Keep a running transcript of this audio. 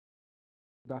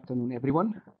Good afternoon,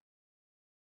 everyone.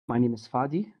 My name is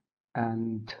Fadi,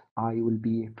 and I will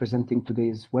be presenting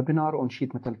today's webinar on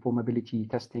sheet metal formability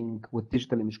testing with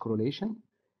digital image correlation,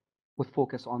 with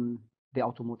focus on the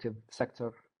automotive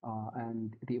sector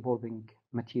and the evolving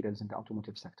materials in the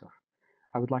automotive sector.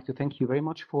 I would like to thank you very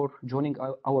much for joining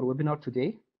our webinar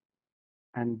today.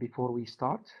 And before we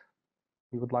start,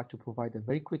 we would like to provide a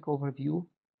very quick overview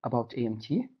about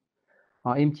AMT.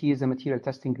 AMT is a material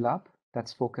testing lab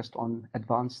that's focused on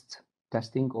advanced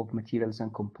testing of materials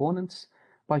and components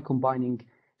by combining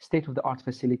state-of-the-art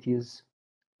facilities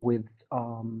with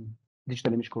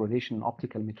digital image correlation and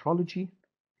optical metrology.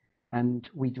 And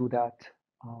we do that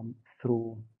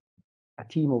through a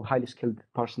team of highly skilled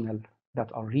personnel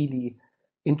that are really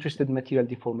interested in material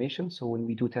deformation. So when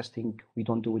we do testing, we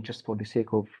don't do it just for the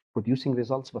sake of producing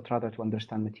results, but rather to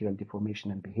understand material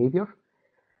deformation and behavior.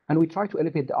 And we try to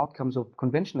elevate the outcomes of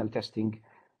conventional testing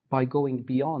by going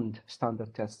beyond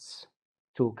standard tests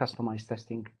to customized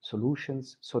testing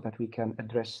solutions so that we can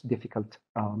address difficult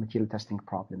material testing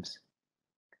problems.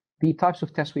 The types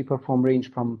of tests we perform range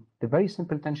from the very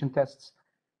simple tension tests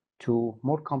to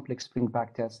more complex spring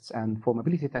back tests and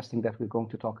formability testing that we're going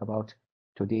to talk about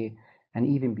today, and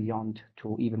even beyond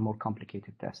to even more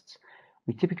complicated tests.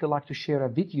 We typically like to share a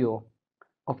video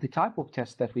of the type of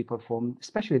tests that we perform,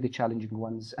 especially the challenging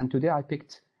ones. And today I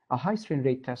picked a high strain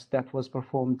rate test that was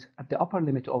performed at the upper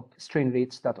limit of strain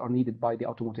rates that are needed by the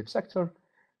automotive sector,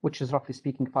 which is roughly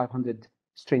speaking 500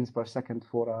 strains per second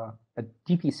for a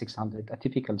DP600, a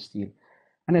typical steel.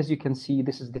 And as you can see,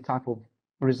 this is the type of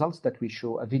results that we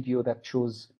show, a video that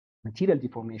shows material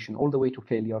deformation all the way to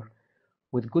failure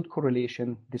with good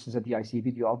correlation. This is a DIC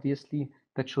video, obviously,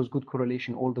 that shows good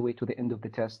correlation all the way to the end of the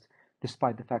test,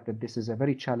 despite the fact that this is a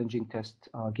very challenging test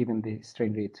given the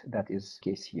strain rate that is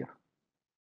the case here.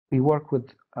 We work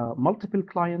with multiple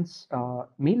clients,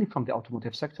 mainly from the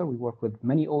automotive sector. We work with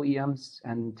many OEMs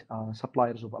and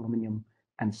suppliers of aluminium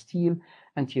and steel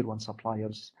and tier one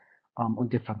suppliers on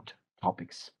different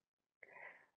topics.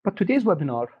 But today's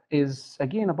webinar is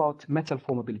again about metal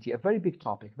formability, a very big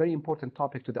topic, very important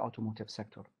topic to the automotive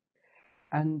sector.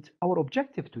 And our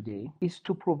objective today is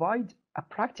to provide a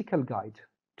practical guide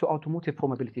to automotive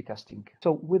formability testing.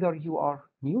 So whether you are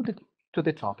new to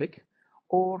the topic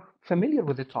or familiar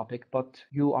with the topic, but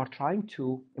you are trying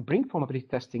to bring formability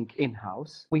testing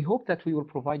in-house, we hope that we will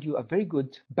provide you a very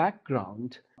good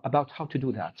background about how to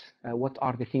do that. What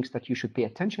are the things that you should pay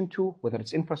attention to, whether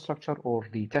it's infrastructure or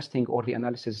the testing or the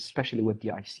analysis, especially with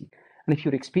DIC. And if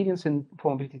you're experienced in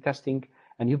formability testing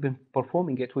and you've been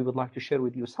performing it, we would like to share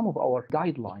with you some of our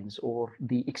guidelines or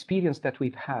the experience that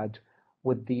we've had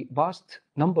with the vast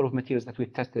number of materials that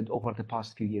we've tested over the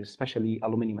past few years, especially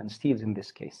aluminum and steels in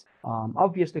this case.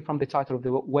 Obviously, from the title of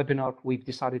the webinar, we've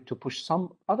decided to push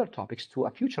some other topics to a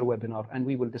future webinar, and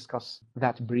we will discuss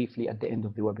that briefly at the end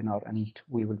of the webinar, and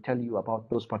we will tell you about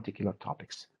those particular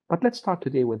topics. But let's start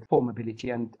today with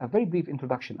formability and a very brief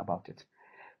introduction about it.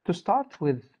 To start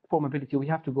with formability, we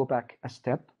have to go back a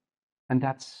step, and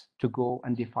that's to go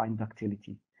and define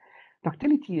ductility.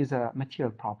 Ductility is a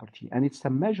material property, and it's a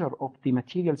measure of the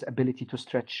material's ability to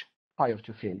stretch prior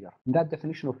to failure. And that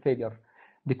definition of failure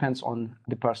depends on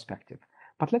the perspective.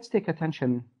 But let's take a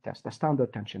tension test, a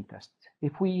standard tension test.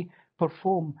 If we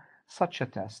perform such a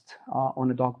test on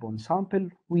a dog bone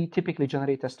sample, we typically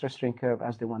generate a stress strain curve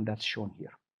as the one that's shown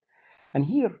here. And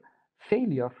here,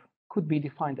 failure could be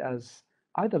defined as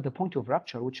either the point of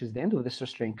rupture, which is the end of the stress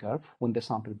strain curve when the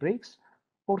sample breaks,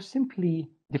 or simply,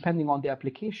 depending on the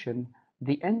application,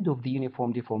 the end of the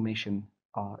uniform deformation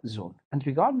zone. And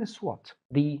regardless what,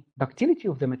 the ductility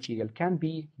of the material can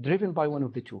be driven by one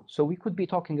of the two. So we could be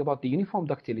talking about the uniform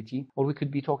ductility, or we could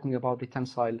be talking about the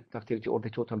tensile ductility or the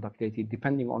total ductility,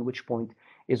 depending on which point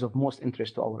is of most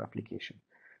interest to our application.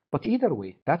 But either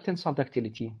way, that tensile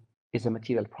ductility is a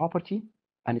material property,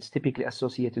 and it's typically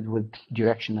associated with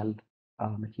directional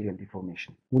material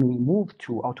deformation. When we move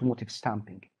to automotive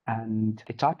stamping and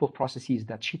the type of processes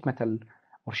that sheet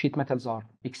metals are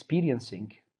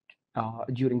experiencing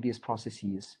during these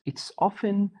processes, it's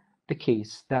often the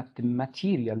case that the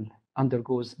material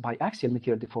undergoes biaxial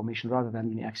material deformation rather than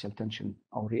uniaxial tension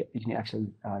or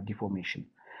uniaxial deformation.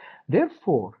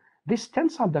 Therefore, this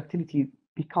tensile ductility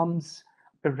becomes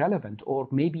irrelevant or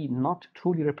maybe not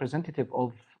truly representative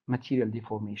of material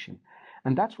deformation.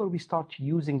 And that's where we start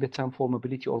using the term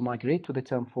formability or migrate to the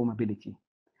term formability,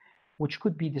 which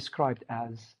could be described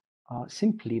as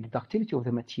simply the ductility of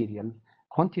the material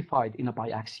quantified in a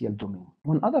biaxial domain.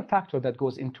 One other factor that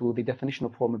goes into the definition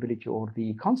of formability or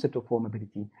the concept of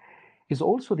formability is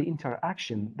also the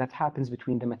interaction that happens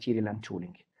between the material and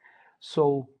tooling.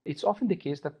 So it's often the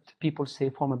case that people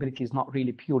say formability is not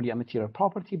really purely a material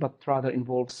property, but rather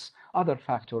involves other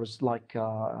factors like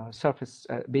surface,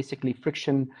 basically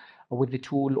friction with the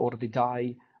tool or the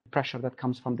die, pressure that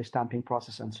comes from the stamping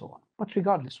process, and so on. But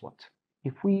regardless what,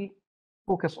 if we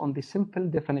focus on the simple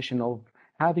definition of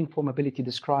having formability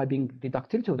describing the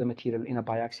ductility of the material in a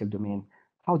biaxial domain,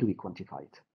 how do we quantify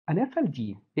it? An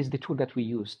FLD is the tool that we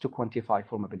use to quantify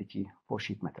formability for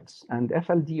sheet metals. And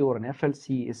FLD or an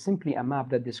FLC is simply a map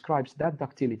that describes that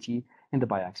ductility in the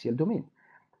biaxial domain.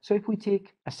 So if we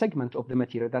take a segment of the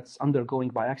material that's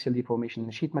undergoing biaxial deformation in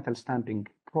the sheet metal stamping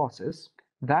process,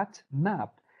 that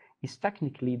map is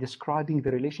technically describing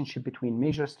the relationship between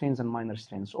major strains and minor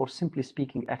strains, or simply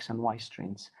speaking, X and Y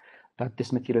strains that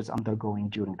this material is undergoing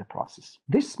during the process.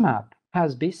 This map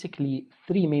has basically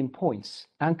three main points,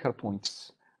 anchor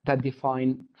points, that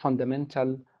define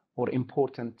fundamental or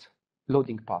important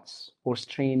loading paths or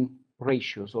strain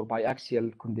ratios or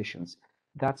biaxial conditions.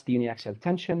 That's the uniaxial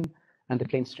tension and the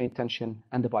plane strain tension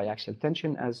and the biaxial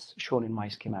tension as shown in my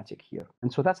schematic here.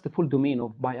 And so that's the full domain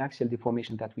of biaxial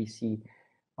deformation that we see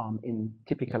in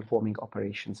typical forming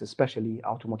operations, especially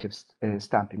automotive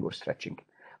stamping or stretching.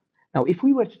 Now, if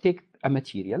we were to take a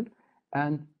material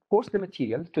and force the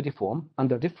material to deform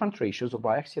under different ratios of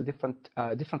different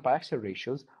biaxial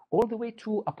ratios, all the way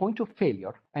to a point of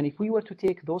failure, and if we were to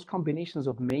take those combinations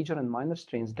of major and minor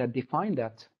strains that define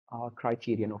that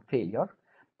criterion of failure,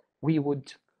 we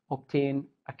would obtain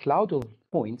a cloud of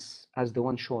points as the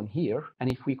one shown here.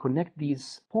 And if we connect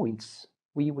these points,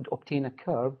 we would obtain a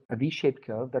curve, a V-shaped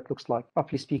curve that looks like,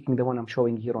 roughly speaking, the one I'm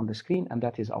showing here on the screen, and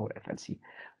that is our FLC.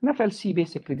 An FLC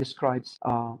basically describes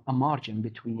a margin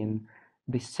between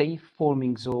the safe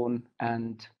forming zone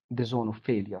and the zone of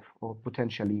failure, or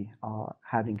potentially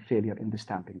having failure in the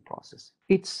stamping process.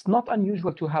 It's not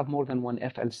unusual to have more than one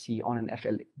FLC on an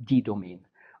FLD domain.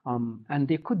 And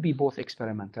they could be both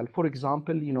experimental. For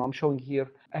example, I'm showing here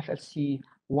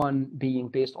FLC1 being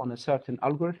based on a certain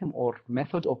algorithm or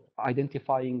method of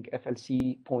identifying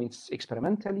FLC points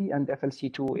experimentally, and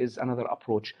FLC2 is another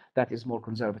approach that is more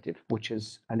conservative, which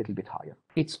is a little bit higher.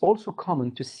 It's also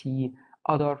common to see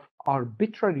other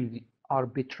arbitrarily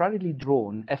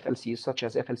drawn FLCs, such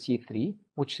as FLC3,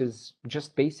 which is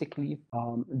just basically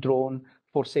drawn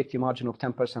for safety margin of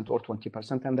 10% or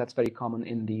 20%, and that's very common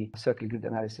in the circle grid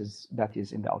analysis that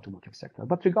is in the automotive sector.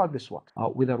 But regardless what,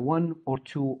 whether one or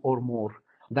two or more,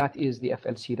 that is the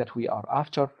FLC that we are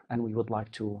after and we would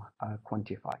like to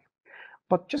quantify.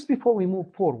 But just before we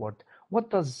move forward, what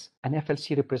does an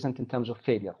FLC represent in terms of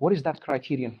failure? What is that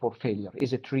criterion for failure?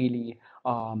 Is it really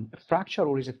fracture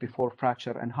or is it before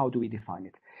fracture, and how do we define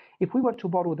it? If we were to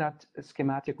borrow that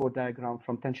schematic or diagram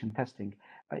from tension testing,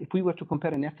 if we were to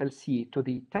compare an FLC to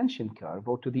the tension curve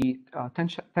or to the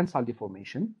tensile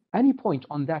deformation, any point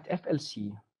on that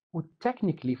FLC would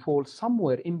technically fall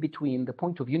somewhere in between the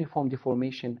point of uniform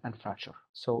deformation and fracture.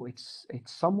 So it's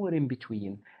somewhere in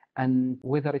between. And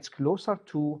whether it's closer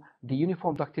to the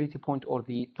uniform ductility point or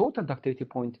the total ductility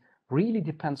point really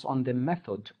depends on the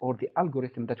method or the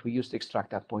algorithm that we use to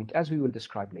extract that point, as we will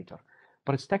describe later.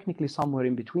 But it's technically somewhere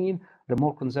in between. The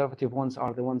more conservative ones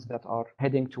are the ones that are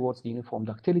heading towards the uniform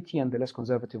ductility, and the less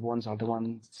conservative ones are the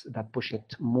ones that push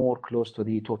it more close to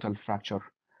the total fracture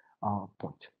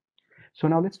point. So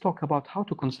now let's talk about how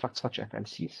to construct such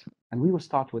FLCs. And we will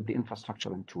start with the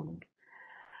infrastructure and tooling.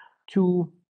 To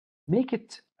make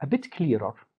it a bit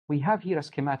clearer, we have here a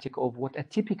schematic of what a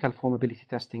typical formability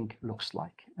testing looks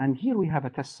like. And here we have a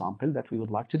test sample that we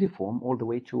would like to deform all the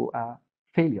way to a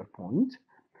failure point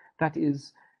that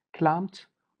is clamped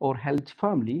or held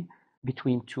firmly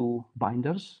between two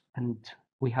binders, and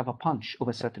we have a punch of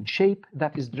a certain shape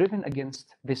that is driven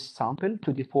against this sample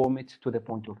to deform it to the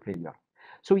point of failure.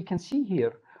 So we can see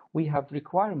here we have a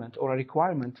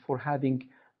requirement for having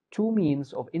two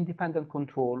means of independent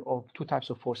control of two types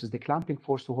of forces: the clamping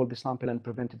force to hold the sample and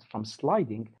prevent it from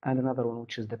sliding, and another one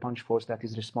which is the punch force that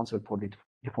is responsible for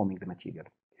deforming the material.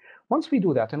 Once we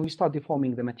do that and we start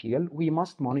deforming the material, we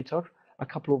must monitor a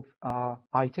couple of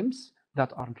items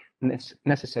that are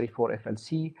necessary for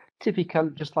FLC. Typical,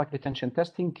 just like the tension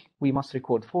testing, we must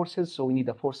record forces, so we need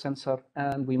a force sensor,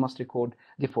 and we must record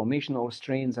deformation or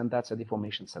strains, and that's a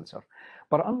deformation sensor.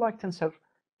 But unlike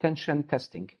tension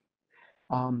testing,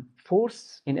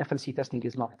 force in FLC testing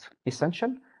is not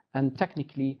essential, and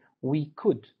technically we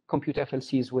could compute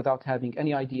FLCs without having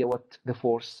any idea what the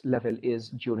force level is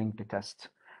during the test.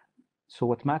 So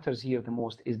what matters here the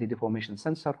most is the deformation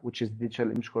sensor, which is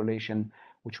digital image correlation,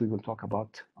 which we will talk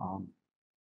about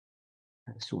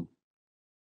soon.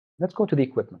 Let's go to the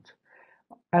equipment.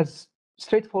 As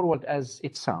straightforward as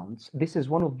it sounds, this is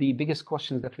one of the biggest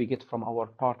questions that we get from our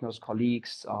partners,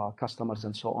 colleagues, customers,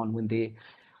 and so on when they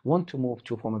want to move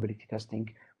to formability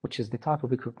testing, which is the type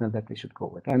of equipment that they should go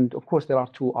with. And of course, there are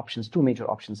two major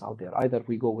options out there. Either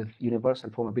we go with universal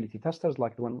formability testers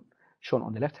like the one shown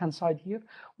on the left-hand side here,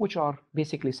 which are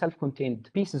basically self-contained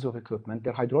pieces of equipment.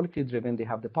 They're hydraulically driven. They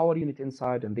have the power unit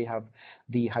inside, and they have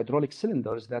the hydraulic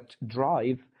cylinders that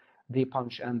drive the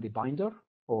punch and the binder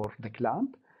or the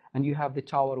clamp. And you have the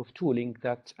tower of tooling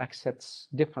that accepts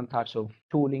different types of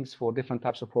toolings for different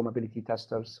types of formability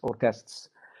testers or tests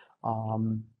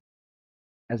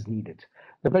as needed.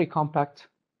 They're very compact,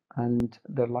 and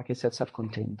they're, like I said,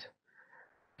 self-contained.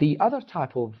 The other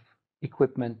type of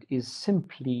equipment is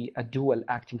simply a dual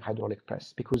acting hydraulic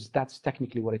press, because that's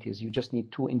technically what it is. You just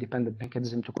need two independent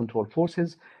mechanisms to control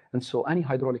forces, and so any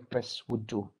hydraulic press would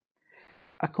do.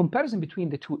 A comparison between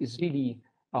the two is really,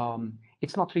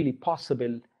 it's not really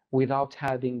possible without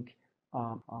having,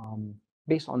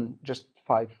 based on just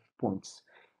 5 points.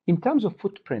 In terms of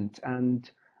footprint and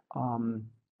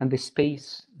the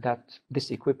space that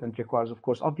this equipment requires, of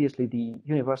course, obviously the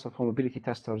universal formability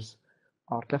testers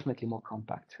are definitely more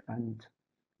compact and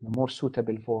more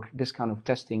suitable for this kind of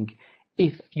testing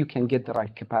if you can get the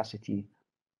right capacity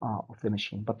of the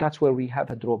machine. But that's where we have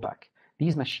a drawback.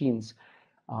 These machines,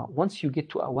 once you get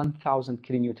to a 1,000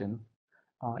 kilonewton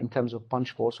in terms of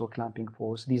punch force or clamping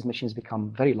force, these machines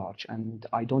become very large, and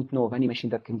I don't know of any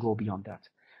machine that can go beyond that.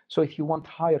 So if you want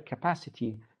higher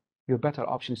capacity, your better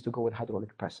option is to go with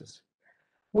hydraulic presses,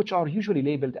 which are usually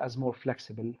labeled as more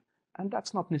flexible. And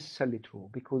that's not necessarily true,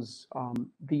 because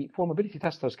the formability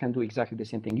testers can do exactly the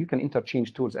same thing. You can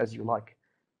interchange tools as you like.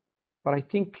 But I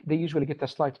think they usually get a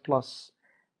slight plus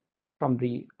from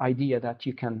the idea that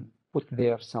you can put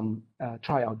there some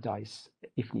tryout dice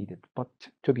if needed. But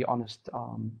to be honest,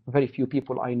 very few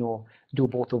people I know do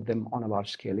both of them on a large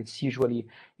scale. It's usually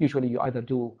you either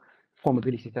do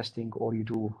formability testing or you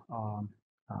do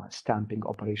stamping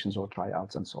operations or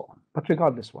tryouts and so on. But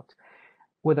regardless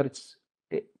whether it's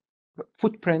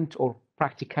footprint or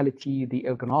practicality, the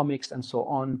ergonomics and so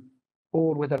on,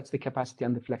 or whether it's the capacity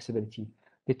and the flexibility,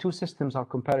 the two systems are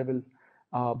comparable,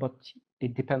 but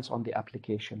it depends on the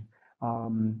application.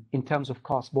 In terms of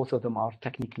cost, both of them are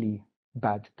technically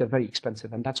bad. They're very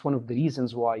expensive, and that's one of the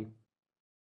reasons why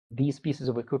these pieces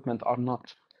of equipment are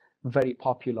not very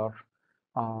popular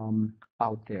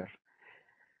out there.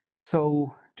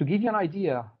 So to give you an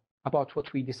idea about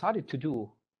what we decided to do,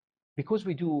 because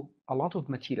we do a lot of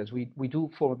materials, we do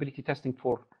formability testing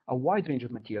for a wide range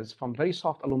of materials, from very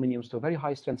soft aluminiums to very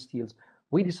high strength steels,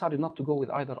 we decided not to go with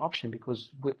either option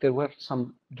because there were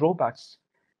some drawbacks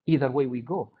either way we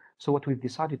go. So what we've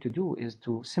decided to do is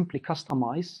to simply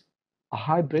customize a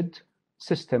hybrid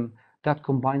system that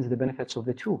combines the benefits of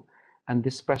the two. And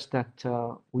this press that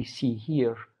we see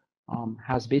here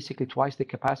has basically twice the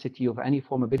capacity of any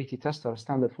formability tester,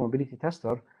 standard formability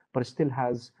tester, but it still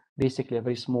has basically a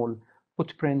very small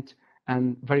footprint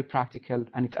and very practical,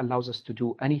 and it allows us to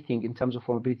do anything in terms of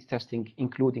formability testing,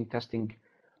 including testing,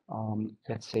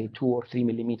 let's say 2 or 3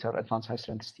 millimeter advanced high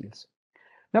strength steels.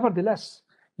 Nevertheless,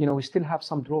 we still have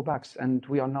some drawbacks, and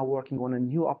we are now working on a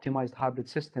new optimized hybrid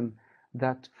system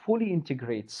that fully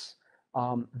integrates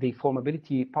the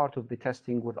formability part of the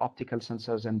testing with optical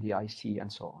sensors and DIC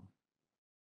and so on.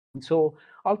 And so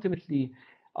ultimately,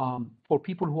 for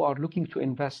people who are looking to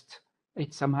invest,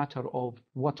 it's a matter of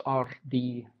what are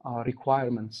the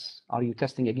requirements. Are you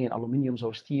testing, again, aluminiums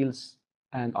or steels?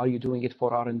 And are you doing it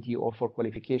for R&D or for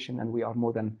qualification? And we are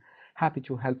more than happy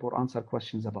to help or answer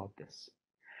questions about this.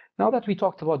 Now that we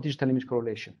talked about digital image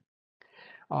correlation,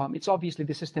 it's obviously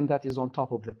the system that is on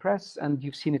top of the press, and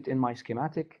you've seen it in my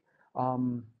schematic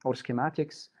or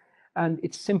schematics. And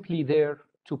it's simply there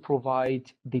to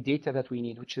provide the data that we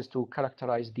need, which is to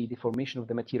characterize the deformation of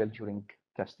the material during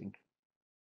testing.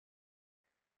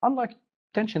 Unlike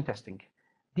tension testing,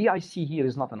 DIC here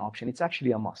is not an option. It's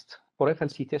actually a must. For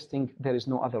FLC testing, there is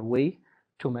no other way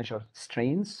to measure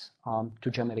strains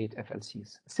to generate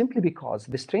FLCs, simply because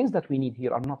the strains that we need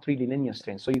here are not really linear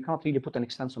strains. So you can't really put an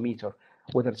extensometer,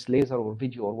 whether it's laser or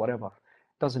video or whatever,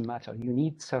 doesn't matter. You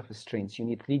need surface strains. You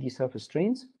need 3D surface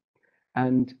strains,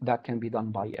 and that can be done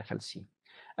by FLC.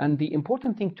 And the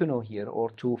important thing to know here,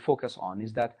 or to focus on,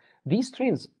 is that these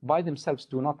strains by themselves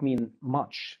do not mean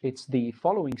much. It's the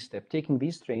following step, taking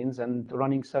these strains and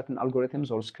running certain algorithms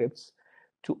or scripts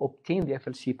to obtain the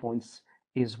FLC points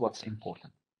is what's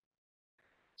important.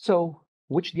 So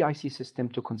which DIC system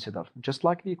to consider? Just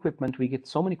like the equipment, we get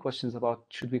so many questions about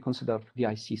should we consider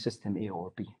DIC system A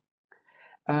or B?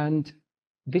 And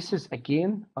this is,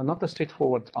 again, not a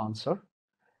straightforward answer.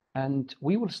 And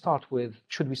we will start with,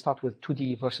 should we start with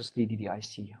 2D versus 3D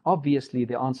DIC? Obviously,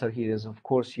 the answer here is, of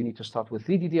course, you need to start with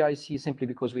 3D DIC simply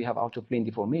because we have out-of-plane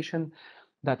deformation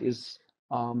that is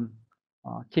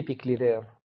typically there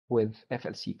with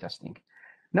FLC testing.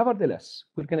 Nevertheless,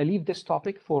 we're going to leave this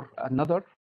topic for another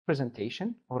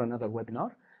presentation or another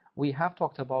webinar. We have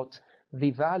talked about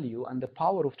the value and the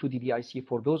power of 2D DIC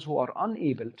for those who are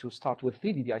unable to start with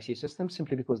 3D DIC systems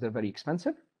simply because they're very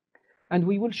expensive. And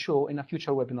we will show in a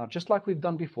future webinar, just like we've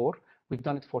done before, we've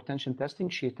done it for tension testing,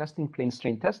 shear testing, plane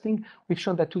strain testing. We've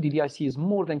shown that 2D DIC is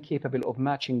more than capable of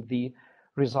matching the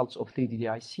results of 3D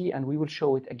DIC, and we will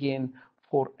show it again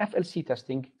for FLC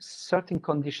testing. Certain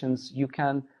conditions you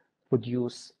can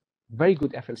produce very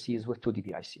good FLCs with 2D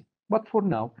DIC. But for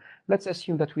now, let's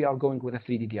assume that we are going with a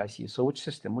 3D DIC. So which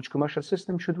system, which commercial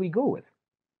system should we go with?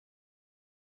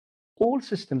 All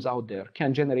systems out there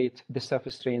can generate the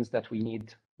surface strains that we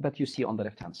need, that you see on the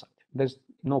left-hand side. There's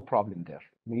no problem there.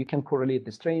 You can correlate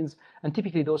the strains, and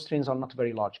typically those strains are not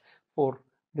very large. For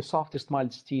the softest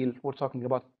mild steel, we're talking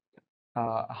about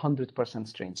 100%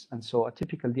 strains, and so a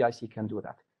typical DIC can do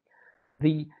that.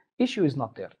 The issue is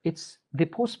not there. It's the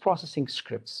post-processing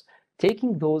scripts,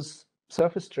 taking those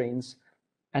surface strains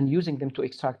and using them to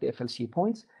extract the FLC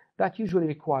points. That usually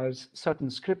requires certain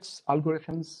scripts,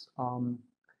 algorithms,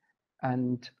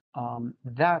 and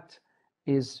that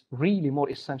is really more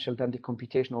essential than the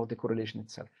computation or the correlation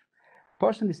itself.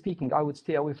 Personally speaking, I would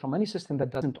stay away from any system that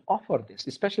doesn't offer this,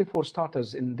 especially for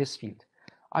starters in this field.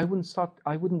 I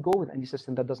wouldn't go with any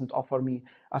system that doesn't offer me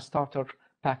a starter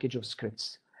package of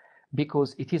scripts,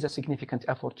 because it is a significant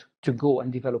effort to go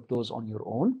and develop those on your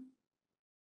own.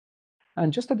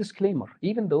 And just a disclaimer,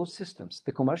 even those systems,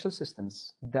 the commercial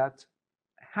systems that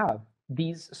have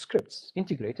these scripts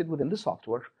integrated within the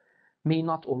software, may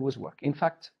not always work. In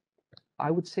fact,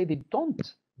 I would say they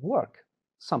don't work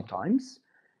sometimes,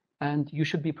 and you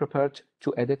should be prepared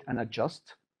to edit and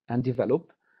adjust and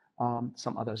develop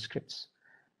some other scripts.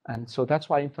 And so that's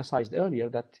why I emphasized earlier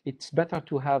that it's better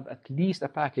to have at least a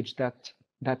package that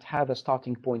have a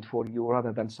starting point for you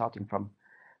rather than starting from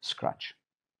scratch.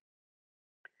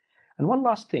 And one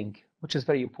last thing, which is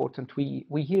very important, we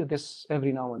hear this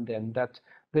every now and then, that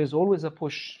there's always a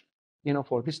push,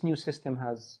 for this new system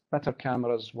has better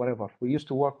cameras, whatever. We used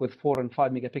to work with 4 and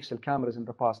 5 megapixel cameras in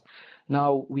the past.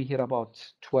 Now we hear about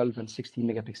 12 and 16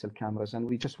 megapixel cameras, and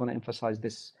we just want to emphasize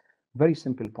this very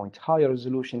simple point. Higher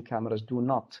resolution cameras do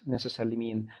not necessarily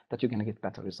mean that you're going to get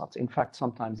better results. In fact,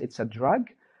 sometimes it's a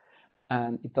drag,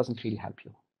 and it doesn't really help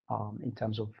you in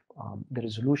terms of the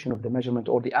resolution of the measurement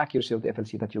or the accuracy of the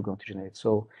FLC that you're going to generate.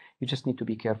 So you just need to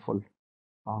be careful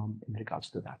in regards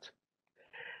to that.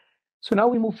 So now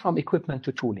we move from equipment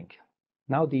to tooling.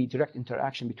 Now the direct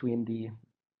interaction between the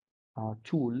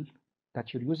tool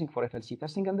that you're using for FLC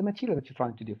testing and the material that you're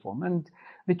trying to deform. And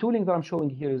the tooling that I'm showing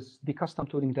here is the custom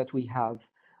tooling that we have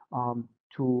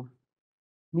to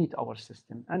meet our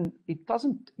system. And it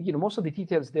doesn't, most of the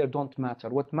details there don't matter.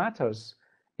 What matters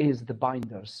is the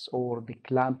binders or the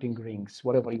clamping rings,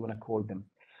 whatever you want to call them.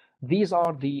 These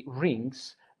are the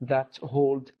rings that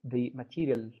hold the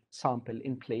material sample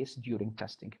in place during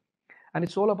testing. And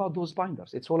it's all about those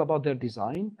binders. It's all about their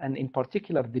design, and in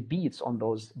particular, the beads on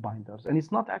those binders. And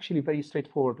it's not actually very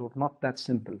straightforward or not that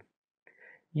simple.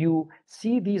 You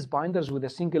see these binders with a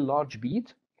single large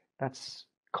bead. That's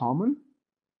common.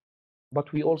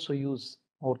 But we also use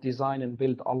or design and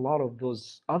build a lot of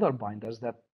those other binders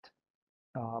that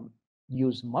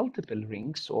use multiple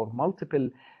rings or multiple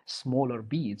smaller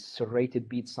beads, serrated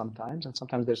beads sometimes, and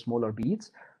sometimes they're smaller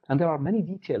beads. And there are many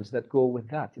details that go with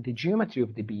that. The geometry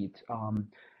of the bead,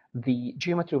 the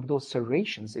geometry of those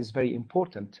serrations is very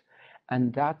important.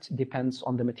 And that depends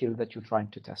on the material that you're trying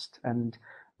to test. And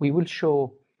we will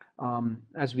show,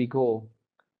 as we go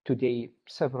today,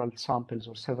 several samples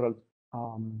or several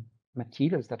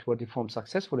materials that were deformed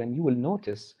successfully. And you will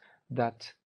notice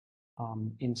that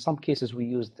in some cases we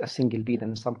used a single bead,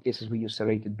 and in some cases we used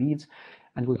serrated beads.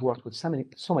 And we've worked with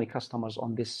so many customers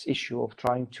on this issue of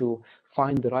trying to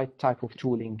find the right type of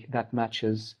tooling that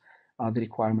matches the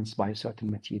requirements by a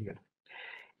certain material.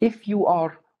 If you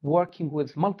are working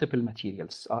with multiple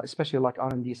materials, especially like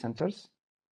R&D centers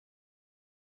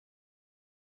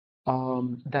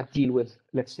that deal with,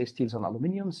 let's say, steels and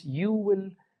aluminiums, you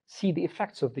will see the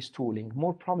effects of this tooling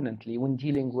more prominently when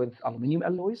dealing with aluminium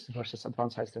alloys versus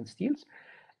advanced high-strength steels,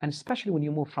 and especially when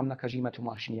you move from Nakajima to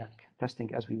Marciniak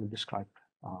testing, as we will describe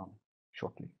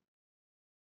shortly.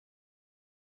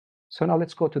 So now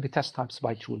let's go to the test types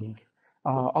by tooling.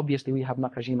 Obviously, we have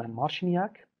Nakajima and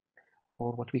Marciniak,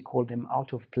 or what we call them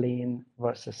out-of-plane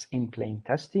versus in-plane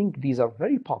testing. These are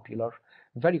very popular,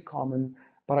 very common,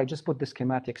 but I just put the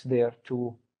schematics there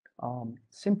to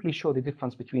simply show the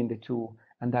difference between the two,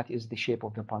 and that is the shape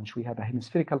of the punch. We have a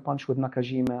hemispherical punch with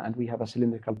Nakajima, and we have a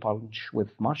cylindrical punch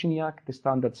with Marciniak. The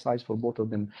standard size for both of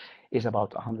them is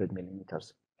about 100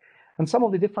 millimeters. And some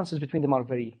of the differences between them are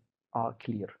very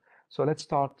clear. So let's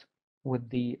start with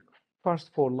the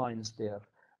first 4 lines there.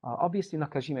 Obviously,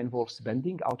 Nakajima involves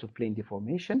bending, out of plane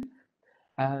deformation,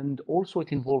 and also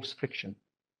it involves friction.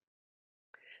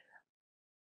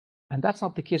 And that's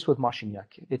not the case with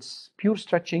Marciniak. It's pure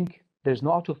stretching, there's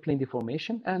no out of plane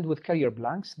deformation, and with carrier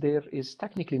blanks, there is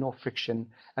technically no friction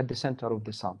at the center of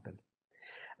the sample.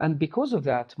 And because of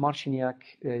that, Marciniak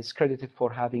is credited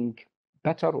for having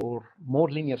better or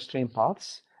more linear strain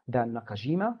paths than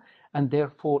Nakajima, and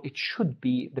therefore it should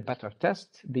be the better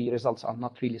test. The results are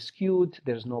not really skewed,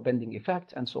 there's no bending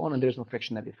effect, and so on, and there's no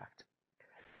frictional effect.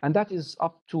 And that is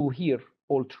up to here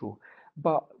all true.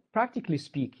 But practically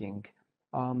speaking,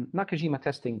 Nakajima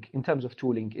testing in terms of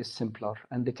tooling is simpler,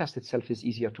 and the test itself is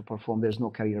easier to perform. There's no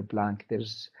carrier blank,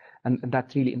 and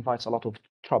that really invites a lot of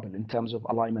trouble in terms of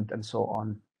alignment and so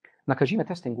on. Nakajima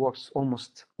testing works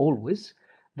almost always.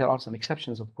 There are some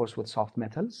exceptions, of course, with soft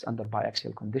metals under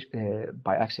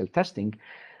biaxial testing,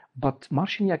 but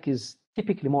Marciniak is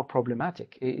typically more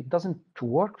problematic. It doesn't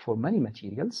work for many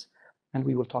materials, and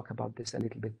we will talk about this a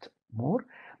little bit more.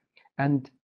 And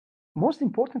most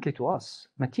importantly to us,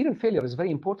 material failure is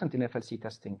very important in FLC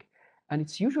testing, and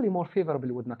it's usually more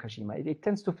favorable with Nakajima. It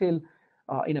tends to fail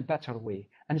in a better way.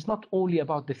 And it's not only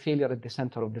about the failure at the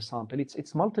center of the sample,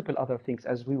 it's multiple other things,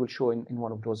 as we will show in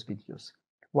one of those videos.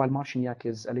 While Marciniak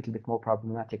is a little bit more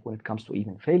problematic when it comes to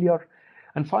even failure.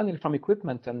 And finally, from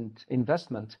equipment and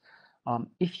investment,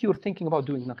 if you're thinking about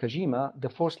doing Nakajima, the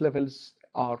force levels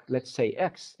are, let's say,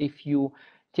 X. If you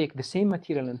take the same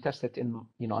material and test it in,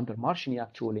 under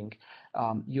Marciniak tooling,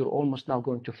 you're almost now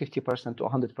going to 50% to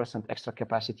 100% extra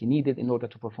capacity needed in order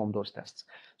to perform those tests.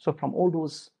 So from all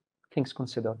those things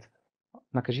considered,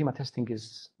 Nakajima testing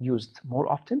is used more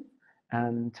often,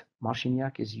 and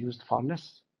Marciniak is used far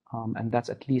less. And that's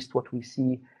at least what we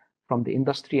see from the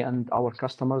industry and our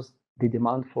customers. The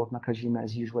demand for Nakajima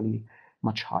is usually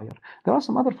much higher. There are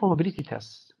some other formability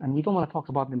tests, and we don't want to talk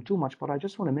about them too much, but I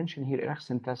just want to mention here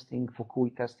Erikson testing,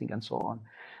 Fukui testing, and so on.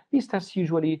 These tests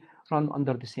usually run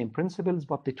under the same principles,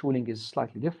 but the tooling is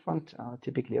slightly different.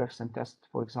 Typically, Erikson test,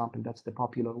 for example, that's the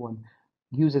popular one,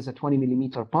 uses a 20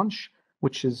 millimeter punch,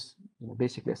 which is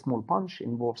basically a small punch,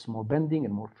 involves more bending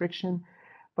and more friction,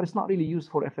 but it's not really used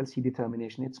for FLC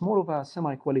determination. It's more of a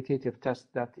semi-qualitative test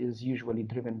that is usually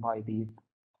driven by the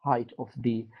height of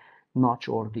the notch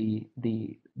or the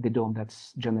dome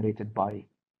that's generated by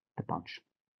the punch.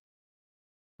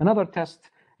 Another test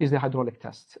is the hydraulic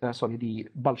test, the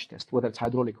bulge test, whether it's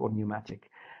hydraulic or pneumatic.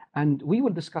 And we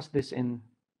will discuss this in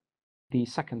the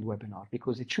second webinar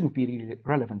because it shouldn't be really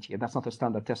relevant here. That's not a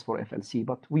standard test for FLC,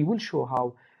 but we will show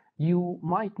how you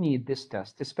might need this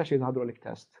test, especially the hydraulic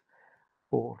test,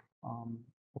 for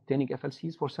obtaining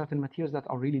FLCs for certain materials that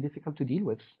are really difficult to deal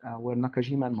with, where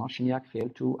Nakajima and Marciniak fail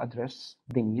to address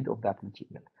the need of that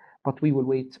material. But we will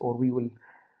wait, or we will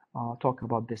talk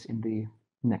about this in the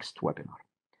next webinar.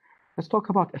 Let's talk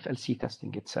about FLC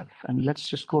testing itself, and let's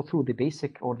just go through the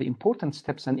basic or the important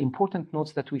steps and important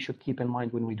notes that we should keep in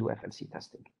mind when we do FLC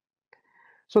testing.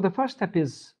 So the first step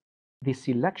is the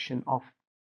selection of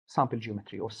sample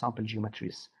geometry or sample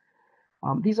geometries.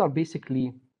 These are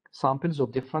basically samples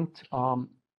of different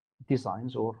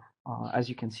designs, or as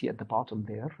you can see at the bottom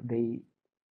there, they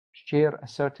share a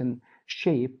certain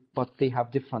shape, but they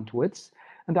have different widths.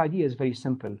 And the idea is very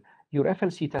simple. Your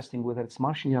FLC testing, whether it's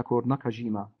Marciniak or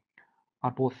Nakajima,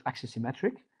 are both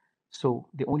axisymmetric. So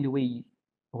the only way,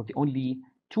 or the only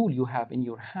tool you have in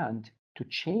your hand to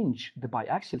change the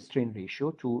biaxial strain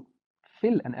ratio to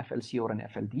fill an FLC or an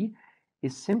FLD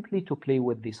is simply to play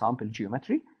with the sample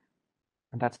geometry.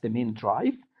 And that's the main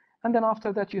drive. And then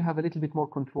after that, you have a little bit more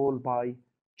control by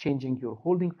changing your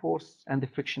holding force and the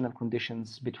frictional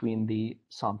conditions between the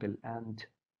sample and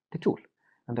the tool.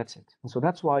 And that's it. And so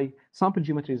that's why sample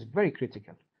geometry is very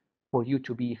critical for you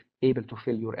to be able to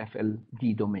fill your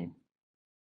FLD domain.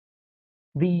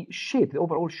 The shape, the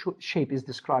overall shape is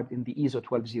described in the ISO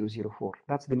 12004.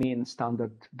 That's the main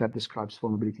standard that describes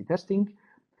formability testing.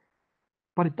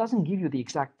 But it doesn't give you the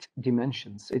exact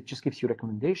dimensions. It just gives you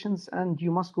recommendations, and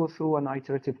you must go through an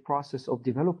iterative process of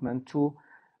development to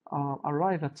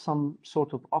arrive at some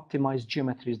sort of optimized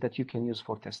geometries that you can use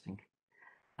for testing.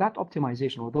 That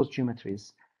optimization, or those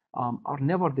geometries, are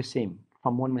never the same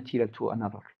from one material to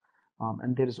another.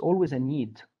 And there is always a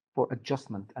need for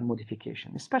adjustment and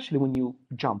modification, especially when you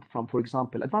jump from, for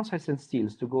example, advanced high-strength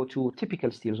steels to go to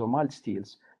typical steels or mild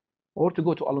steels. or to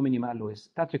go to aluminium alloys.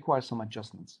 That requires some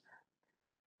adjustments.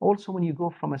 Also, when you go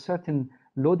from a certain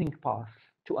loading path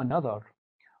to another,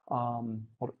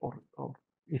 or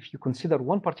if you consider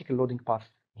one particular loading path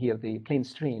here, the plane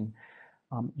strain,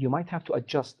 you might have to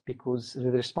adjust because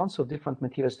the response of different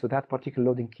materials to that particular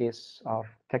loading case are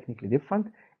technically different,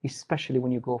 especially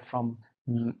when you go from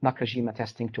Nakajima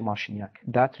testing to Marciniak.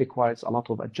 That requires a lot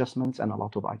of adjustments and a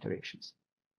lot of iterations.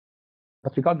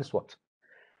 But regardless what,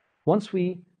 once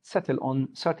we settle on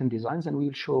certain designs, and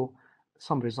we'll show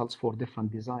some results for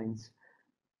different designs,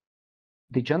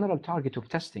 the general target of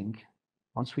testing,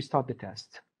 once we start the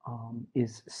test,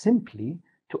 is simply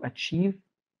to achieve,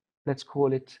 let's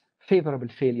call it, favorable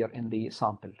failure in the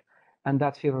sample. And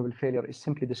that favorable failure is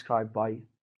simply described by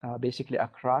basically a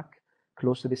crack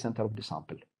close to the center of the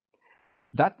sample.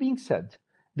 That being said,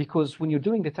 because when you're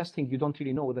doing the testing, you don't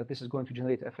really know whether this is going to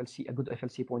generate a good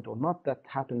FLC point or not. That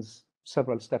happens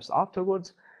several steps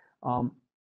afterwards.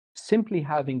 Simply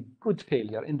having good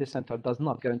failure in the center does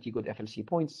not guarantee good FLC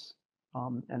points,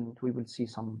 and we will see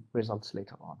some results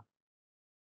later on.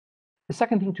 The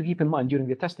second thing to keep in mind during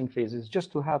the testing phase is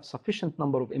just to have sufficient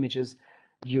number of images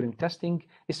during testing,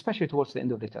 especially towards the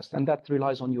end of the test, and that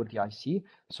relies on your DIC.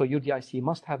 So your DIC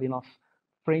must have enough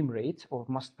frame rate, or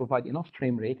must provide enough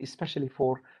frame rate, especially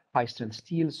for high-strength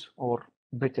steels or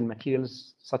brittle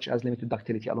materials such as limited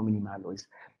ductility aluminum alloys.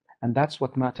 And that's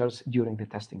what matters during the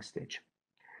testing stage.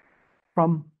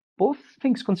 From both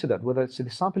things considered, whether it's the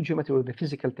sample geometry or the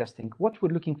physical testing, what we're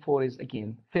looking for is,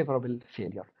 again, favorable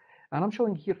failure. And I'm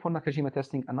showing here for Nakajima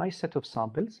testing a nice set of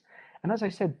samples. And as I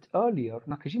said earlier,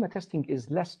 Nakajima testing is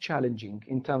less challenging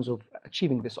in terms of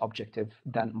achieving this objective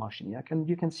than Marciniak. And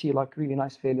you can see like really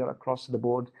nice failure across the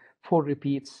board, 4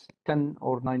 repeats, 10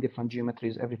 or 9 different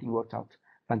geometries, everything worked out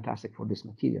fantastic for this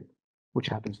material, which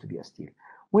happens to be a steel.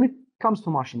 When it comes to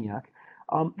Marciniak,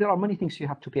 there are many things you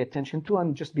have to pay attention to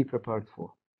and just be prepared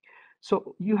for.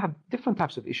 So you have different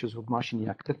types of issues with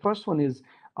Marciniak. The first one is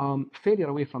failure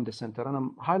away from the center. And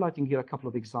I'm highlighting here a couple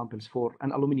of examples for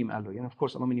an aluminum alloy. And of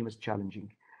course, aluminum is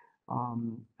challenging.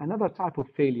 Another type of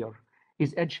failure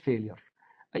is edge failure.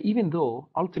 Even though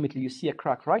ultimately you see a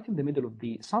crack right in the middle of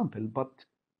the sample, but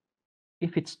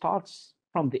if it starts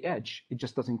from the edge, it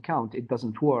just doesn't count, it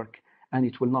doesn't work, and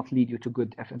it will not lead you to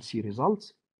good FLC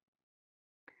results.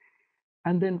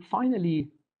 And then finally,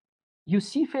 you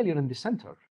see failure in the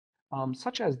center.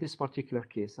 Such as this particular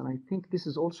case, and I think this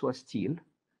is also a steel,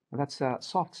 that's a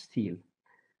soft steel.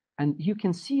 And you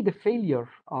can see the failure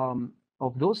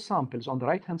of those samples on the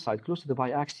right-hand side, close to the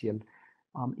biaxial,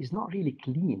 is not really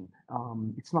clean.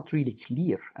 It's not really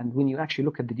clear. And when you actually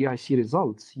look at the DIC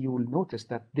results, you will notice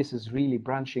that this is really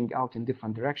branching out in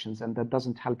different directions, and that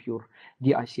doesn't help your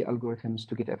DIC algorithms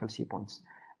to get FLC points,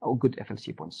 or good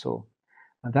FLC points. So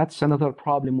that's another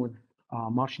problem with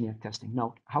Marciniak testing.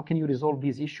 Now, how can you resolve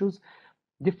these issues?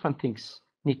 Different things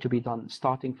need to be done,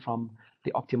 starting from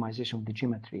the optimization of the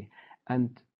geometry.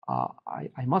 And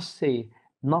I must say,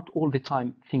 not all the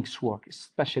time things work,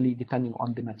 especially depending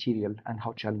on the material and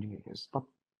how challenging it is. But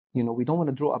we don't want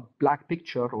to draw a black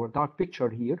picture or a dark picture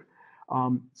here.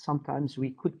 Sometimes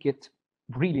we could get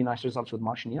really nice results with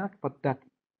Marciniak, but that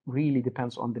really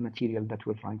depends on the material that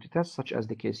we're trying to test, such as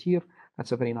the case here.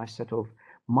 That's a very nice set of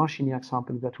Marciniak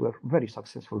samples that were very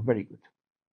successful, very good.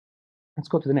 Let's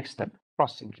go to the next step,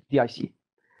 processing, DIC.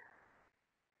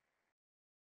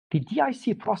 The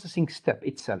DIC processing step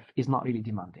itself is not really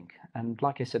demanding. And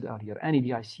like I said earlier, any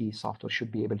DIC software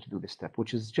should be able to do this step,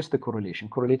 which is just the correlation,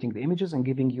 correlating the images and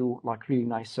giving you like really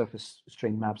nice surface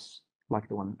strain maps like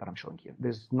the one that I'm showing here.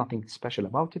 There's nothing special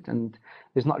about it, and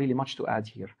there's not really much to add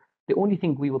here. The only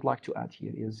thing we would like to add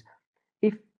here is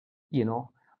if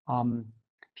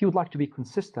you would like to be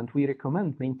consistent, we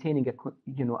recommend maintaining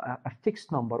a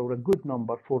fixed number or a good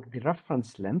number for the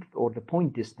reference length or the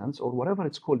point distance or whatever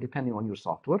it's called, depending on your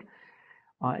software.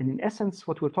 And in essence,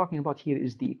 what we're talking about here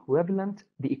is the equivalent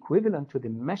to the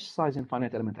mesh size in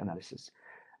finite element analysis.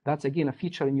 That's again a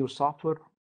feature in your software,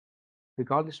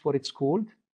 regardless what it's called.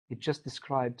 It just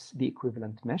describes the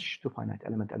equivalent mesh to finite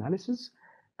element analysis.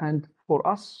 And for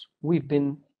us, we've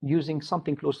been using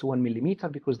something close to 1 millimeter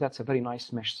because that's a very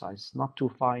nice mesh size, not too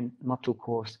fine, not too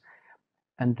coarse.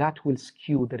 And that will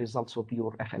skew the results of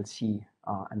your FLC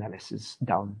analysis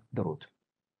down the road.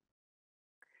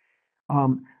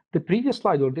 The previous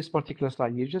slide, or this particular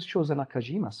slide here, just shows a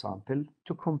Nakajima sample.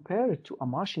 To compare it to a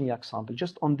Marciniak sample,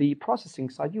 just on the processing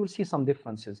side, you will see some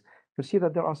differences. You'll see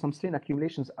that there are some strain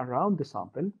accumulations around the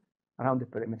sample, around the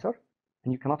perimeter,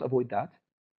 and you cannot avoid that.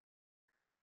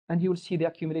 and you will see the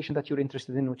accumulation that you're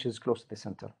interested in, which is close to the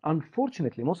center.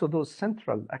 Unfortunately, most of those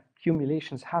central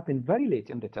accumulations happen very late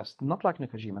in the test, not like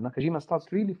Nakajima. Nakajima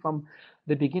starts really from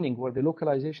the beginning, where the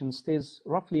localization stays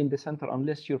roughly in the center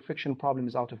unless your friction problem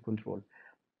is out of control.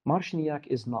 Marciniak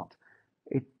is not.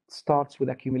 It starts with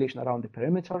accumulation around the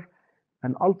perimeter,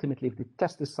 and ultimately, if the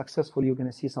test is successful, you're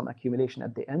going to see some accumulation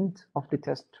at the end of the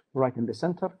test, right in the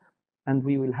center, and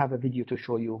we will have a video to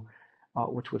show you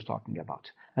what we're talking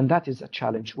about. And that is a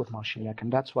challenge with Marciniak,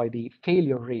 and that's why the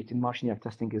failure rate in Marciniak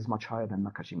testing is much higher than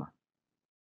Nakajima.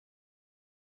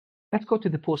 Let's go to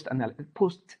the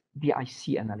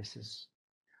post-DIC analysis,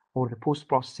 or the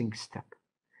post-processing step.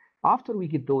 After we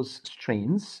get those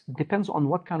strains, depends on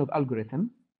what kind of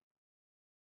algorithm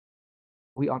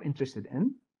we are interested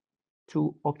in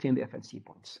to obtain the FLC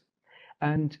points.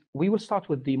 And we will start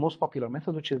with the most popular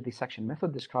method, which is the section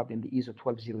method described in the ISO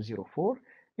 12004,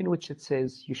 in which it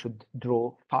says you should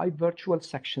draw 5 virtual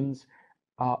sections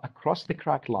across the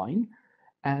crack line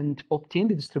and obtain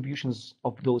the distributions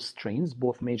of those strains,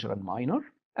 both major and minor,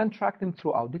 and track them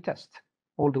throughout the test,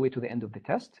 all the way to the end of the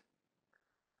test.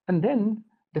 And then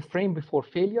the frame before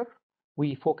failure,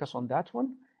 we focus on that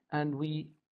one, and we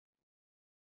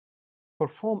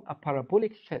perform a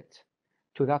parabolic fit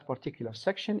to that particular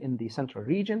section in the central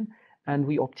region, and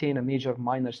we obtain a major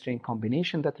minor strain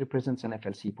combination that represents an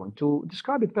FLC point. To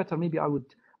describe it better, maybe I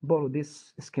would borrow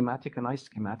this schematic, a nice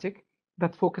schematic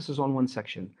that focuses on one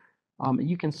section.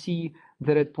 You can see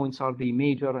the red points are the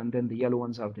major, and then the yellow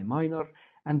ones are the minor,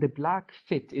 and the black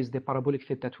fit is the parabolic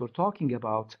fit that we're talking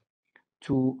about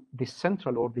to the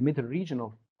central or the middle region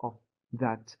of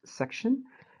that section,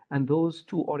 and those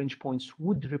 2 orange points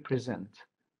would represent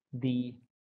the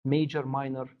major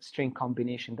minor strain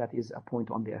combination that is a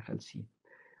point on the FLC.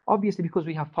 Obviously, because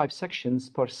we have 5 sections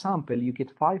per sample, you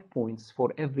get 5 points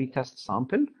for every test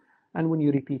sample, and when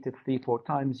you repeat it 3-4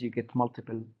 times, you get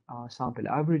multiple sample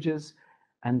averages,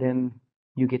 and then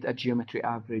you get a geometry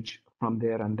average from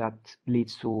there, and that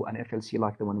leads to an FLC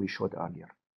like the one we showed earlier.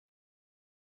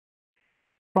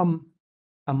 From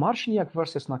a Marciniak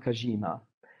versus Nakajima,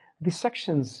 the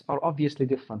sections are obviously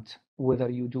different, whether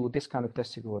you do this kind of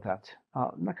testing or that.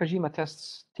 Nakajima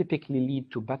tests typically lead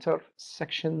to better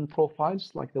section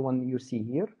profiles, like the one you see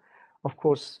here. Of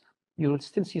course, you will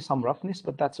still see some roughness,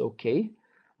 but that's okay.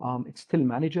 It's still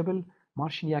manageable.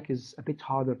 Marciniak is a bit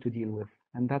harder to deal with,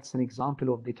 and that's an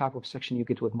example of the type of section you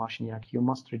get with Marciniak. You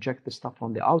must reject the stuff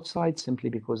on the outside simply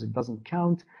because it doesn't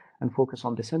count, and focus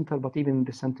on the center. But even in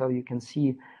the center, you can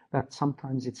see that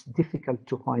sometimes it's difficult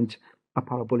to find a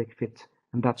parabolic fit,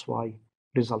 and that's why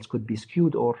results could be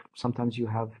skewed, or sometimes you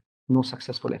have no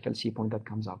successful FLC point that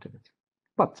comes out of it.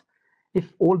 But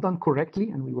if all done correctly,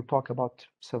 and we will talk about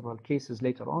several cases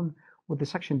later on, with the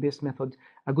section-based method,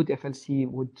 a good FLC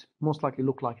would most likely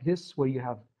look like this, where you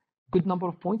have good number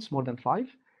of points, more than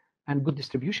 5, and good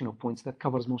distribution of points that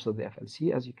covers most of the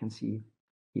FLC, as you can see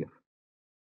here.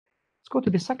 Let's go to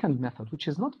the second method, which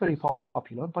is not very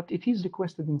popular, but it is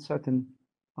requested in certain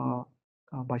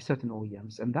by certain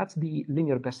OEMs, and that's the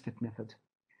linear best fit method.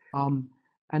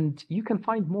 And you can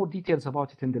find more details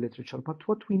about it in the literature, but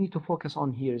what we need to focus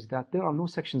on here is that there are no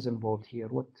sections involved here.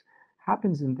 What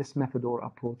happens in this method or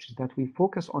approach is that we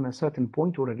focus on a certain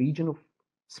point or a region of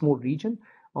small region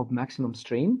of maximum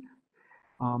strain.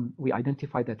 We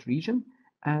identify that region,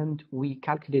 and we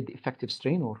calculate the effective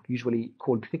strain, or usually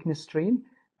called thickness strain,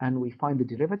 and we find the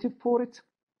derivative for it.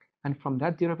 And from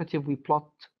that derivative, we plot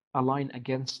a line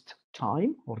against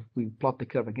time, or we plot the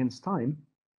curve against time.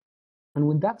 And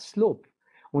when that slope,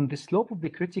 when the slope of the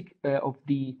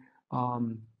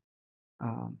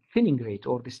thinning rate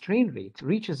or the strain rate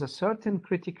reaches a certain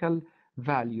critical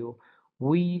value,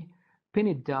 we pin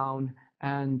it down,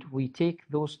 and we take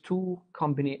those two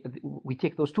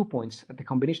points at the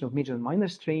combination of major and minor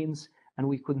strains, and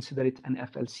we consider it an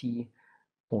FLC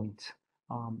point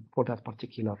for that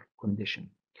particular condition.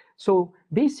 So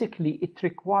basically, it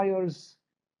requires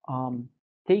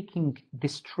taking the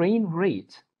strain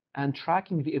rate and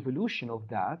tracking the evolution of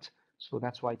that. So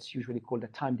that's why it's usually called a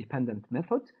time-dependent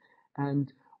method.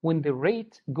 And when the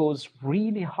rate goes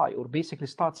really high, or basically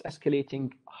starts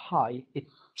escalating high, it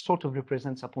sort of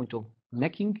represents a point of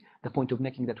necking, the point of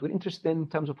necking that we're interested in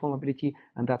terms of formability,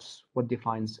 and that's what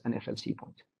defines an FLC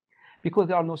point. Because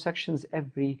there are no sections,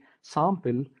 every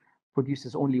sample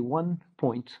produces only one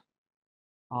point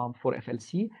for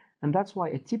FLC, and that's why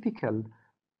a typical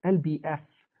LBF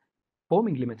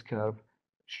forming limit curve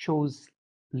shows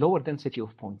lower density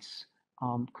of points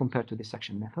compared to the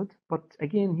section method. But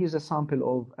again, here's a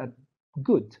sample of a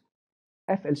good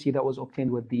FLC that was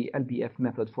obtained with the LBF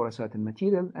method for a certain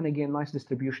material, and again, nice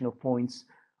distribution of points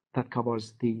that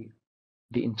covers the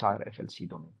the entire FLC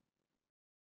domain.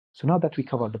 So now that we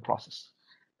covered the process,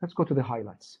 let's go to the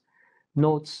highlights.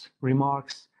 Notes,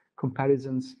 remarks,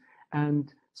 comparisons,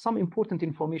 and some important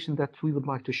information that we would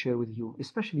like to share with you,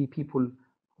 especially people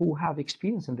who have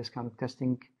experience in this kind of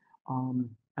testing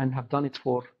and have done it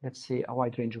for, let's say, a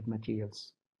wide range of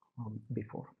materials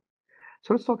before.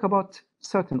 So let's talk about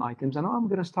certain items, and I'm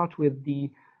going to start with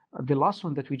the last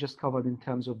one that we just covered in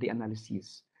terms of the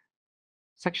analyses,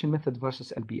 section method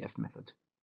versus LBF method.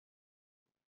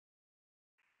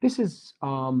 This is,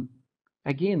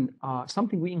 again,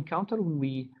 something we encounter when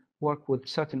we work with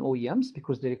certain OEMs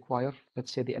because they require,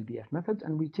 let's say, the LBF method,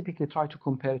 and we typically try to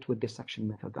compare it with the section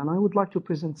method. And I would like to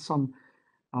present some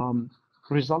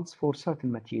results for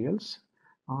certain materials.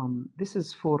 This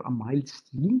is for a mild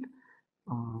steel.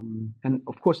 And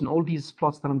of course, in all these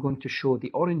plots that I'm going to show,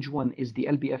 the orange one is the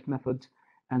LBF method,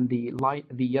 and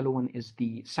the yellow one is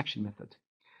the section method.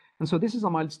 And so this is a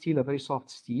mild steel, a very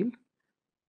soft steel,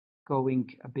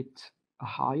 going a bit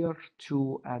higher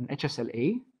to an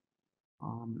HSLA.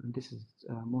 This is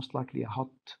most likely a hot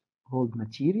rolled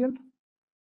material.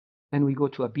 Then we go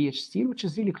to a BH steel, which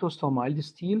is really close to a mild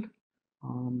steel.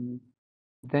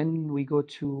 Then we go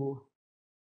to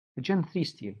a Gen 3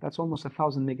 steel. That's almost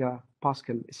 1,000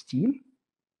 megapascal steel.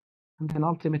 And then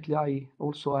ultimately, I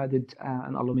also added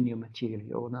an aluminium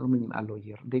material or an aluminium alloy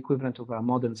here, the equivalent of a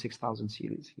modern 6000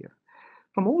 series here.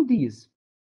 From all these,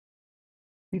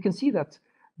 you can see that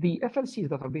the FLCs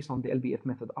that are based on the LBF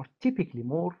method are typically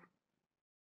more,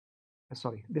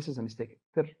 sorry, this is a mistake.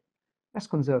 They're less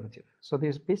conservative. So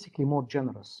they're basically more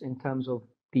generous in terms of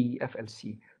the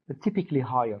FLC. They're typically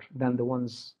higher than the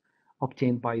ones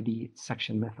obtained by the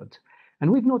section method.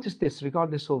 And we've noticed this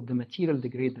regardless of the material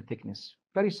degrade, the thickness.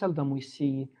 Very seldom we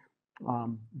see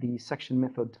the section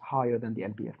method higher than the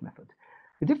LBF method.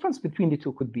 The difference between the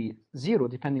two could be 0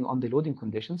 depending on the loading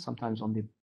conditions, sometimes on the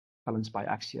balance by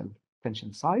axial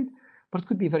tension side, but it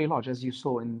could be very large, as you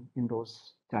saw in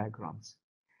those diagrams.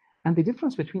 And the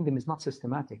difference between them is not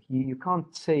systematic. You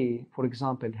can't say, for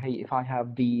example, hey, if I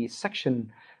have the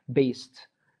section-based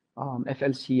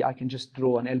FLC, I can just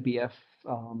draw an LBF,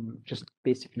 just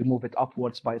basically move it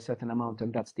upwards by a certain amount,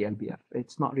 and that's the LBF.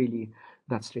 It's not really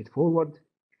that straightforward.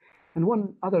 And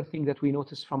one other thing that we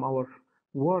noticed from our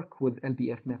work with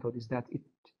LBF method is that it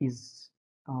is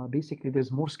basically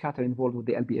there's more scatter involved with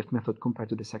the LBF method compared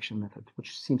to the section method,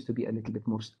 which seems to be a little bit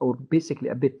more, or basically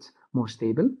a bit more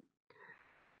stable.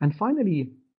 And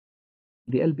finally,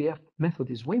 the LBF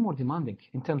method is way more demanding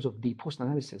in terms of the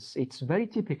post-analysis. It's very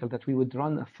typical that we would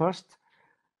run a first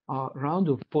round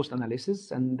of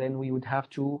post-analysis, and then we would have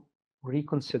to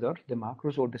reconsider the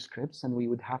macros or the scripts, and we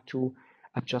would have to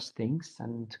adjust things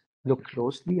and look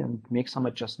closely and make some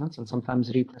adjustments and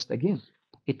sometimes retest again.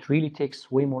 It really takes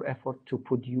way more effort to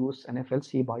produce an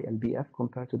FLC by LBF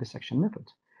compared to the section method.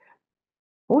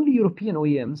 Only European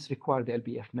OEMs require the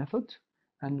LBF method,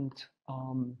 and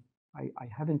I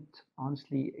haven't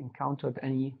honestly encountered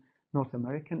any North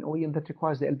American OEM that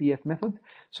requires the LBF method.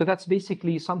 So that's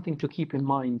basically something to keep in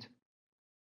mind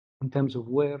in terms of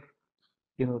where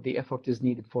the effort is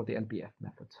needed for the LBF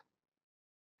method.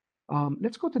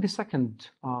 Let's go to the second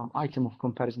item of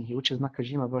comparison here, which is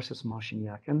Nakajima versus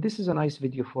Marciniak. And this is a nice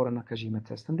video for a Nakajima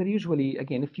test. And they're usually,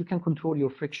 again, if you can control your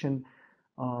friction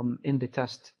in the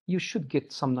test, you should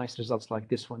get some nice results like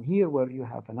this one here, where you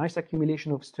have a nice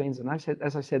accumulation of strains. And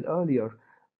as I said earlier,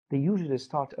 they usually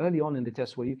start early on in the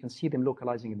test where you can see them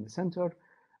localizing in the center.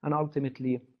 And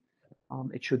ultimately,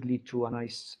 it should lead to a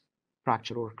nice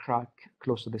fracture or crack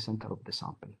close to the center of the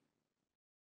sample.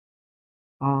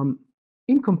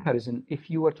 In comparison, if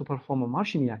you were to perform a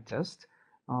Marciniak test,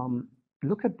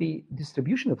 look at the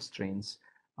distribution of strains.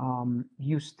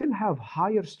 You still have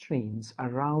higher strains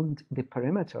around the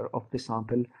perimeter of the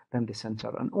sample than the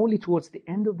center. And only towards the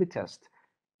end of the test,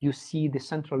 you see the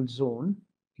central zone,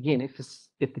 again, if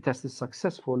the test is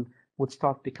successful, would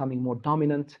start becoming more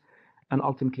dominant and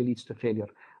ultimately leads to failure.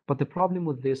 But the problem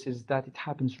with this is that it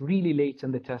happens really late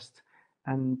in the test,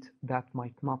 and that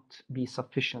might not be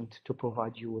sufficient to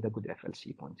provide you with a good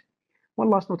FLC point.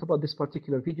 One last note about this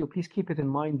particular video, please keep it in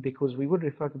mind because we will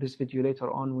refer to this video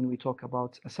later on when we talk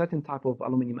about a certain type of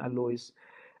aluminum alloys.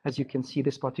 As you can see,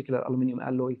 this particular aluminum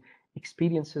alloy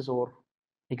experiences or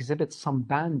exhibits some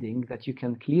banding that you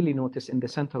can clearly notice in the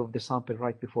center of the sample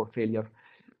right before failure.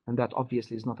 And that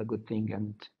obviously is not a good thing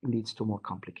and leads to more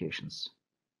complications.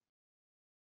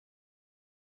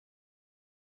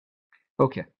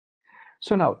 Okay.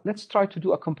 So now let's try to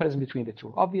do a comparison between the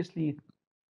two. Obviously,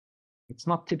 it's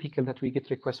not typical that we get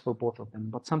requests for both of them,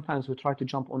 but sometimes we try to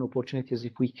jump on opportunities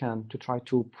if we can to try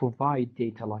to provide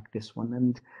data like this one.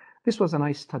 And this was a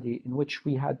nice study in which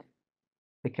we had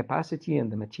the capacity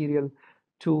and the material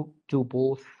to do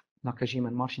both Nakajima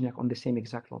and Marciniak on the same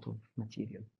exact lot of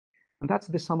material. And that's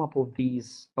the sum up of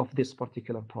this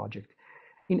particular project.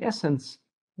 In essence,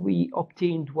 we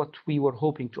obtained what we were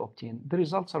hoping to obtain. The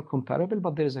results are comparable,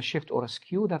 but there is a shift or a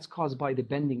skew that's caused by the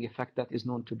bending effect that is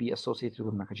known to be associated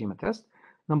with Nakajima test.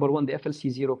 Number one, the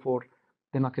FLC0 for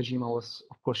the Nakajima was,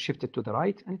 of course, shifted to the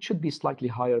right, and it should be slightly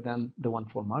higher than the one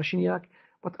for Marciniak.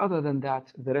 But other than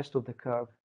that, the rest of the curve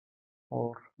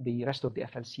or the rest of the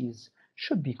FLCs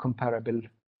should be comparable,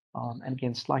 and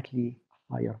again, slightly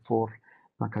higher for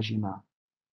Nakajima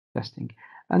testing.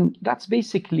 And that's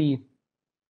basically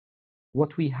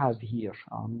what we have here.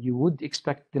 You would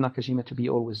expect the Nakajima to be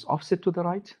always offset to the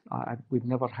right. We've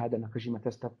never had a Nakajima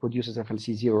test that produces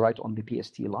FLC0 right on the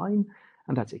PST line,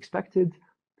 and that's expected.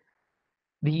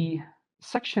 The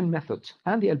section method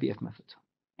and the LBF method,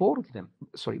 both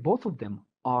of them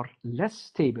are less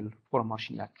stable for a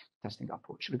Marciniak testing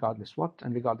approach, regardless what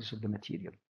and regardless of the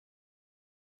material.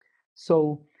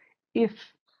 So if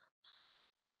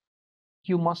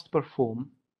you must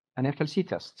perform an FLC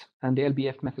test and the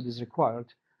LBF method is required,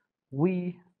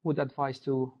 we would advise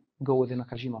to go with the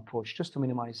Nakajima approach just to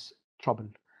minimize trouble,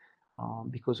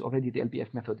 because already the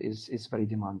LBF method is very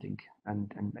demanding,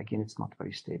 and again, it's not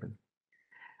very stable.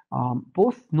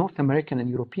 Both North American and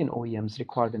European OEMs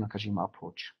require the Nakajima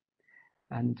approach,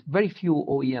 and very few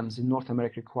OEMs in North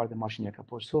America require the Marciniak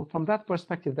approach. So from that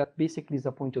perspective, that basically is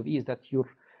the point of view, is that your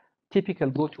typical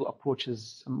go-to approach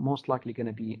is most likely going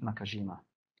to be Nakajima,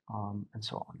 and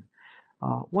so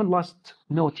on. One last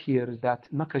note here is that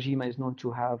Nakajima is known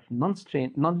to have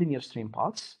non-linear strain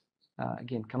paths.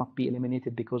 Again, cannot be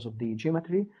eliminated because of the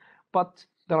geometry, but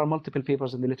there are multiple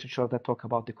papers in the literature that talk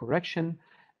about the correction,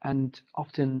 and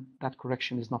often that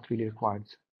correction is not really required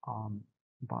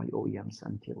by OEMs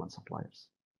and tier 1 suppliers.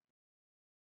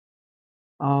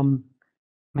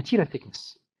 Material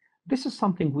thickness. This is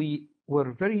something we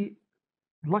were very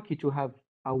lucky to have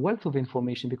a wealth of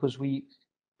information, because we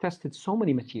tested so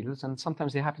many materials, and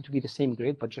sometimes they happen to be the same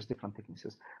grade, but just different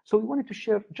thicknesses. So we wanted to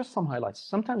share just some highlights.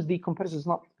 Sometimes the comparison is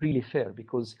not really fair,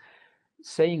 because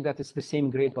saying that it's the same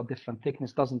grade but different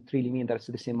thickness doesn't really mean that it's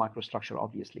the same microstructure,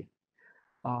 obviously.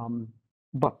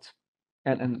 But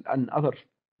other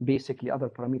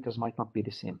parameters might not be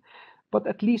the same. But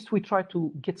at least we try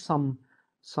to get some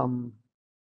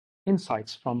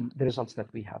insights from the results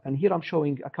that we have. And here I'm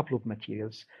showing a couple of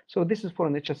materials. So this is for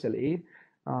an HSLA,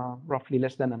 roughly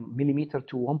less than 1 millimeter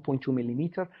to 1.2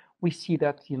 millimeter. We see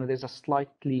that there's a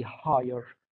slightly higher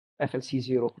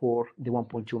FLC0 for the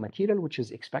 1.2 material, which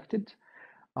is expected.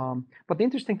 But the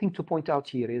interesting thing to point out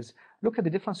here is, look at the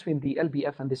difference between the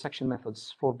LBF and the section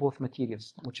methods for both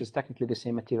materials, which is technically the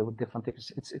same material with different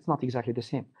thickness. It's not exactly the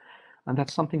same. And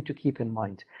that's something to keep in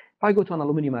mind. If I go to an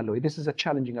aluminum alloy, this is a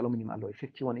challenging aluminum alloy,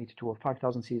 5182 or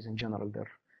 5000 series in general,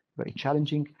 they're very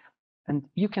challenging. And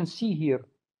you can see here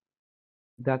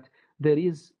that there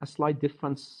is a slight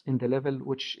difference in the level,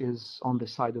 which is on the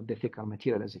side of the thicker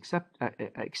material as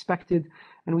expected.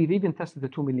 And we've even tested the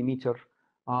 2 millimeter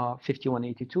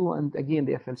 5182, and again,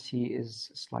 the FLC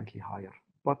is slightly higher.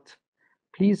 But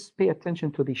please pay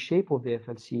attention to the shape of the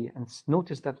FLC and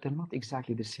notice that they're not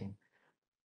exactly the same.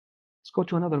 Let's go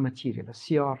to another material, a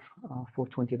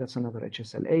CR420, that's another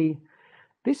HSLA.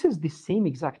 This is the same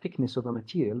exact thickness of a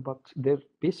material, but they're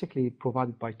basically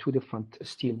provided by two different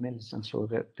steel mills, and so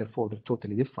therefore they're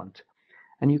totally different.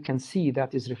 And you can see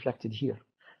that is reflected here.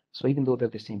 So even though they're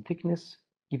the same thickness,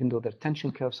 even though their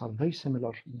tension curves are very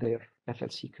similar, their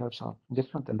FLC curves are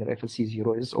different, and their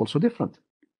FLC0 is also different.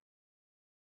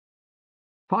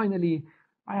 Finally,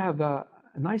 I have a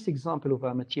nice example of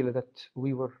a material that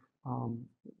we were,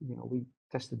 we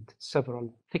tested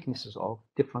several thicknesses of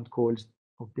different coils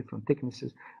of different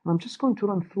thicknesses. And I'm just going to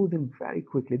run through them very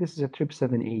quickly. This is a TRIP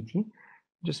 780.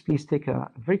 Just please take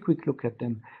a very quick look at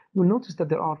them. You'll notice that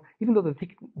there are, even though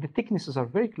the thicknesses are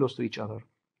very close to each other,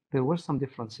 there were some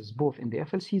differences both in the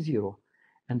FLC0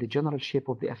 and the general shape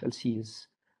of the FLCs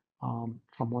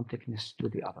from one thickness to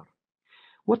the other.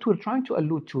 What we're trying to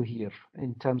allude to here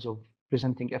in terms of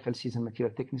presenting FLCs and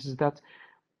material thickness is that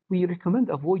we recommend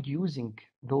avoid using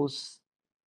those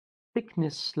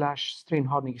thickness/strain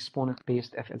hardening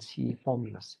exponent-based FLC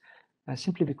formulas,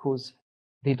 simply because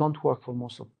they don't work for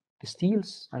most of the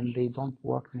steels, and they don't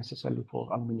work necessarily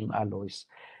for aluminum alloys.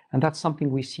 And that's something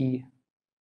we see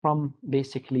from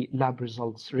basically lab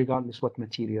results, regardless what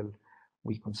material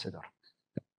we consider.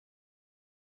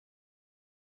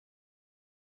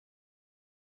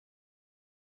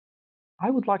 I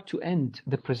would like to end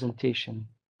the presentation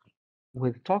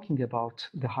with talking about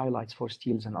the highlights for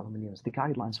steels and aluminiums, the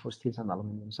guidelines for steels and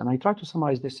aluminiums. And I try to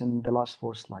summarize this in the last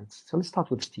 4 slides. So let's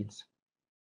start with steels.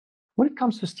 When it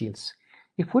comes to steels,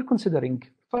 if we're considering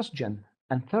first gen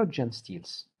and third gen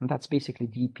steels, and that's basically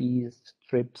DPs,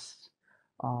 strips,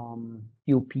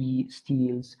 UP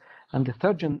steels, and the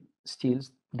third gen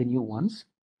steels, the new ones,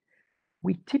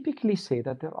 we typically say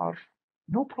that there are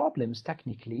no problems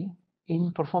technically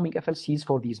in performing FLCs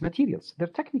for these materials. They're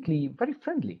technically very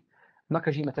friendly.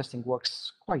 Nakajima testing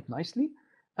works quite nicely,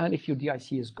 and if your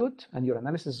DIC is good and your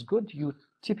analysis is good, you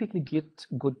typically get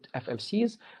good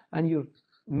FLCs, and your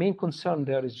main concern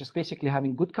there is just basically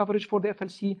having good coverage for the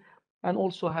FLC and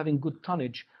also having good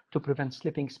tonnage to prevent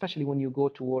slipping, especially when you go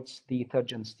towards the third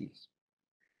gen steels.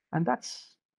 And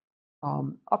that's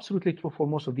absolutely true for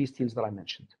most of these steels that I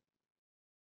mentioned.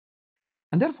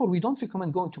 And therefore, we don't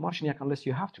recommend going to Marciniak unless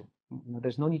you have to.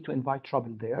 There's no need to invite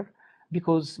trouble there,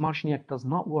 because Marciniak does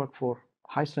not work for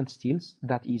high-strength steels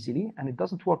that easily, and it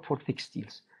doesn't work for thick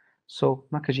steels. So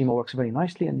Nakajima works very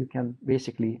nicely, and you can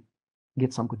basically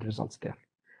get some good results there.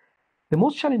 The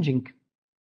most challenging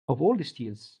of all the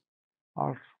steels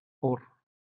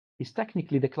is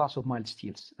technically the class of mild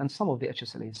steels and some of the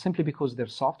HSLAs, simply because they're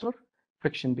softer,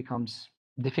 friction becomes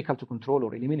difficult to control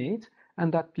or eliminate,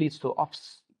 and that leads to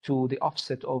the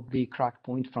offset of the crack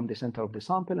point from the center of the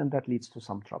sample, and that leads to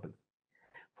some trouble.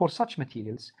 For such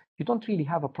materials, you don't really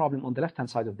have a problem on the left-hand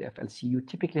side of the FLC. You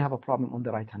typically have a problem on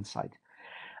the right-hand side.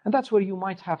 And that's where you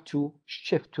might have to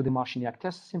shift to the Marciniak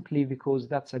test, simply because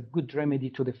that's a good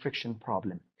remedy to the friction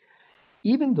problem.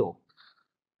 Even though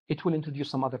it will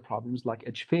introduce some other problems like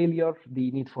edge failure,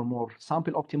 the need for more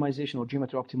sample optimization or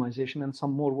geometry optimization, and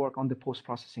some more work on the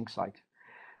post-processing side.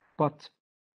 But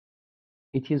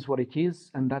it is what it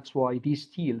is, and that's why these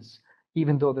steels,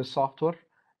 even though they're softer,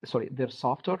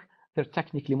 they're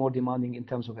technically more demanding in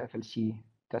terms of FLC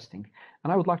testing.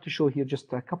 And I would like to show here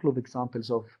just a couple of examples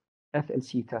of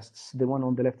FLC tests. The one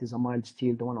on the left is a mild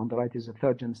steel, the one on the right is a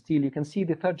third gen steel. You can see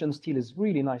the third gen steel is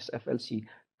really nice FLC,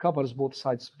 covers both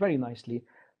sides very nicely.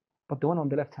 But the one on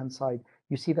the left-hand side,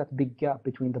 you see that big gap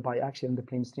between the biaxial and the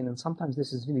plane steel, and sometimes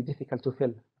this is really difficult to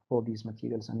fill for these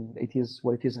materials, and it is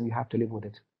what it is, and you have to live with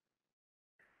it.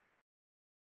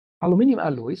 Aluminium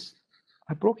alloys,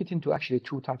 I broke it into actually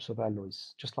 2 types of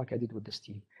alloys, just like I did with the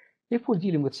steel. If we're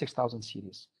dealing with 6000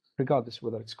 series, regardless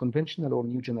whether it's conventional or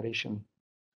new generation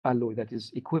alloy that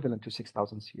is equivalent to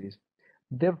 6000 series,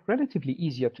 they're relatively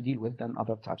easier to deal with than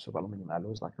other types of aluminum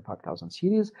alloys like the 5000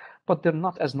 series, but they're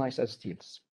not as nice as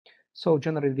steels. So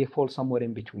generally, they fall somewhere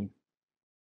in between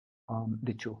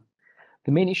the two.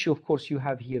 The main issue, of course, you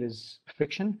have here is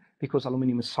friction, because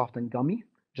aluminum is soft and gummy,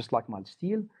 just like mild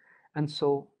steel. And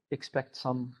so expect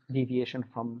some deviation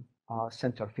from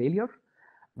center failure.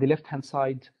 The left-hand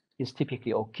side is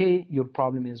typically okay. Your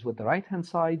problem is with the right-hand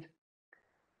side.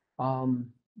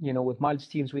 With mild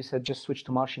steels, we said just switch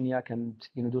to Marciniak and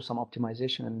do some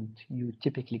optimization, and you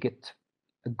typically get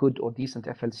a good or decent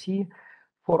FLC.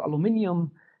 For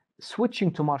aluminium,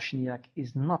 switching to Marciniak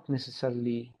is not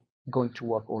necessarily going to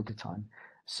work all the time,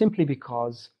 simply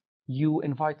because you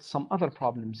invite some other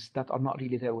problems that are not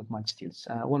really there with mild steels.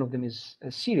 One of them is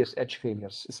serious edge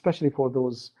failures, especially for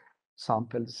those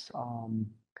samples,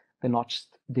 the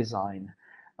notched design.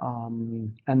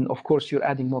 And of course, you're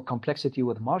adding more complexity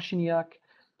with Marciniak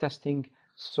testing,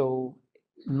 so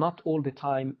not all the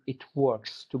time it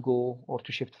works to go or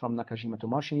to shift from Nakajima to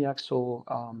Marciniak. So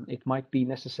it might be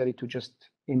necessary to just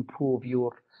improve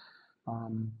your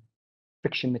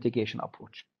friction mitigation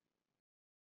approach.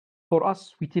 For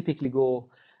us, we typically go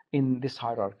in this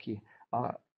hierarchy.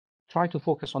 Try to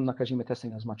focus on Nakajima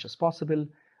testing as much as possible.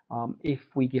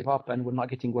 If we give up and we're not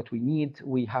getting what we need,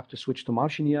 we have to switch to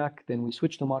Marciniak, then we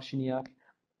switch to Marciniak.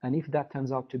 And if that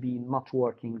turns out to be not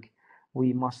working,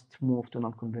 we must move to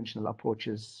non-conventional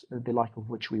approaches, the like of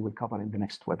which we will cover in the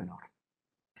next webinar.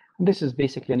 And this is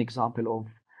basically an example of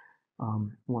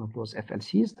one of those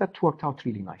FLCs that worked out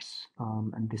really nice.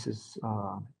 And this is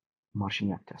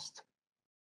Marciniak test.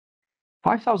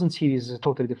 5000 series is a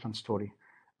totally different story.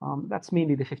 That's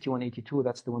mainly the 5182.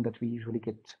 That's the one that we usually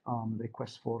get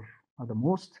requests for the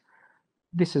most.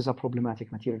 This is a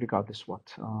problematic material regardless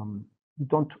what. You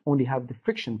don't only have the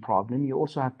friction problem, you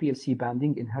also have PLC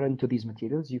banding inherent to these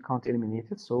materials. You can't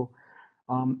eliminate it. So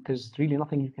there's really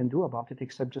nothing you can do about it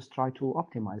except just try to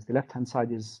optimize. The left-hand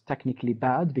side is technically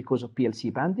bad because of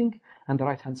PLC banding, and the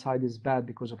right-hand side is bad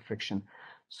because of friction.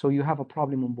 So you have a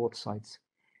problem on both sides.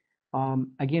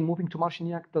 Again, moving to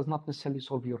Marciniak does not necessarily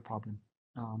solve your problem.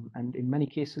 And in many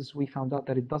cases, we found out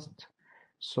that it doesn't.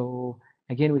 So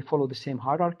again, we follow the same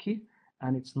hierarchy,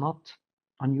 and it's not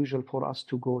unusual for us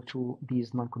to go to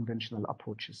these non-conventional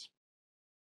approaches.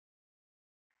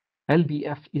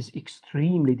 LBF is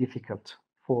extremely difficult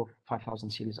for 5000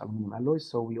 series aluminum alloys,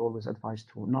 so we always advise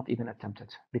to not even attempt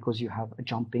it because you have a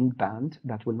jumping band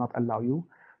that will not allow you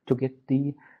to get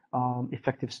the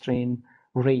effective strain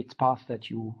rate path that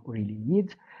you really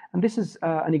need. And this is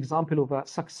an example of a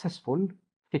successful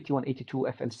 5182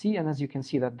 FLC, and as you can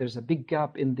see that there's a big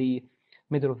gap in the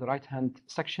middle of the right-hand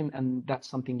section, and that's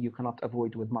something you cannot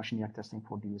avoid with Marciniak testing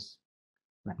for these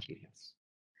materials.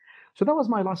 So that was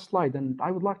my last slide, and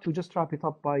I would like to just wrap it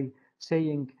up by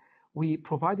saying we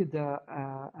provided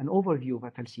an overview of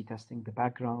FLC testing, the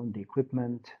background, the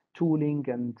equipment, tooling,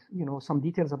 and some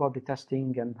details about the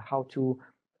testing and how to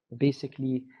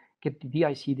basically get the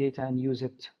DIC data and use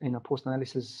it in a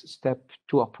post-analysis step,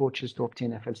 two approaches to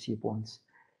obtain FLC points.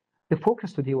 The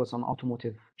focus today was on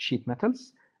automotive sheet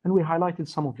metals, and we highlighted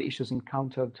some of the issues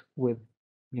encountered with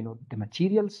the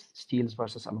materials, steels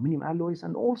versus aluminum alloys,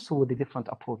 and also with the different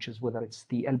approaches, whether it's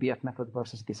the LBF method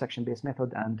versus the section-based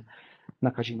method and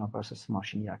Nakajima versus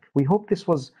Marciniak. We hope this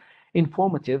was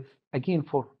informative, again,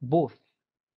 for both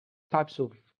types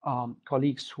of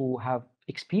colleagues who have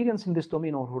experience in this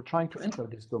domain or who are trying to enter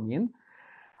this domain.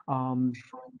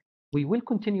 We will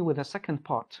continue with a second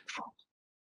part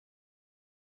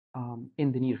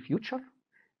in the near future.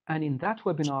 And in that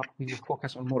webinar, we will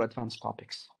focus on more advanced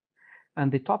topics. And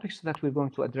the topics that we're going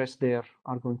to address there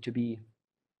are going to be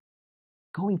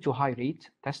going to high rate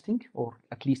testing, or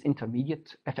at least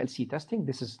intermediate FLC testing.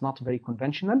 This is not very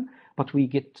conventional, but we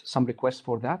get some requests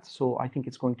for that. So I think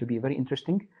it's going to be a very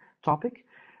interesting topic.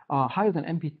 Higher than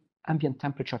ambient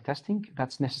temperature testing,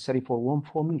 that's necessary for warm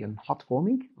forming and hot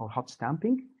forming or hot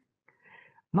stamping.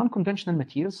 Non-conventional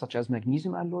materials such as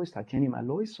magnesium alloys, titanium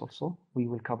alloys, also we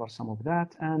will cover some of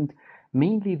that, and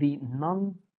mainly the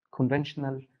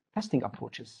non-conventional testing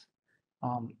approaches,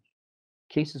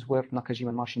 cases where Nakajima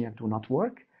and Marciniak do not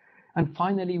work. And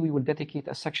finally, we will dedicate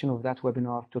a section of that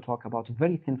webinar to talk about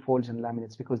very thin foils and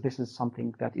laminates, because this is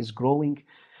something that is growing,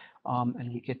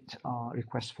 and we get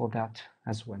requests for that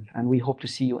as well. And we hope to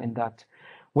see you in that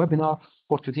webinar.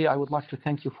 For today, I would like to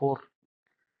thank you for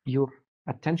your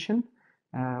attention.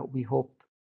 We hope,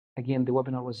 again, the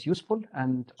webinar was useful,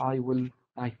 and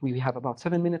we have about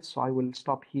 7 minutes, so I will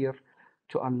stop here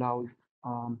to allow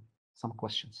some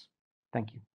questions.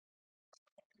 Thank you.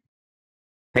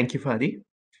 Thank you, Fadi,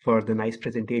 for the nice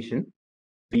presentation.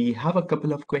 We have a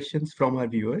couple of questions from our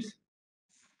viewers.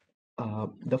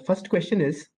 The first question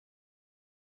is,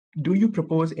 do you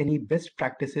propose any best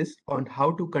practices on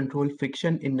how to control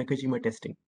friction in Nakajima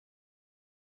testing?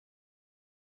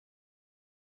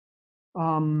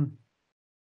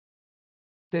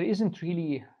 There isn't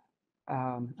really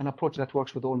an approach that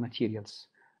works with all materials.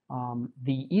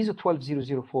 The ISO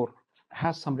 12004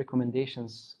 has some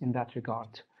recommendations in that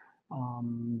regard.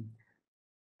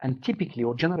 And typically,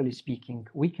 or generally speaking,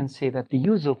 we can say that the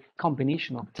use of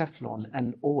combination of Teflon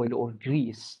and oil or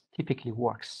grease typically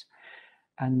works.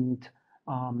 And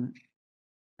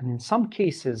in some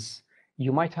cases,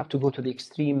 you might have to go to the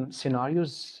extreme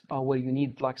scenarios where you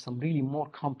need like some really more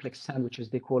complex sandwiches,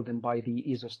 they call them by the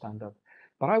ISO standard.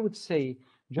 But I would say,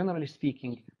 generally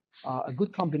speaking, a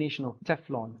good combination of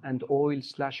Teflon and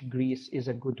oil/grease is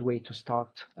a good way to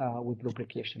start with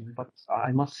lubrication. But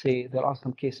I must say there are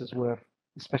some cases where,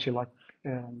 especially like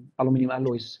aluminum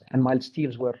alloys and mild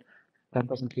steels, where that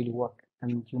doesn't really work.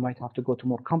 And you might have to go to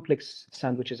more complex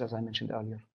sandwiches, as I mentioned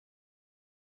earlier.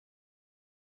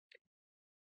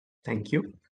 Thank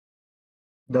you.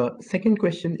 The second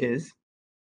question is,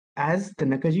 as the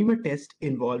Nakajima test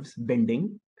involves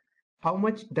bending, how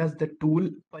much does the tool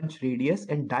punch radius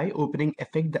and die opening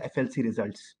affect the FLC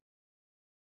results?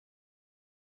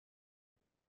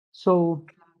 So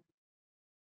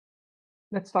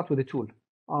let's start with the tool.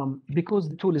 Because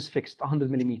the tool is fixed 100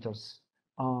 millimeters,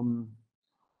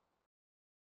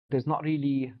 there's not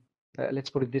really,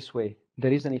 let's put it this way,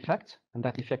 there is an effect, and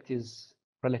that effect is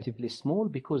relatively small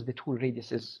because the tool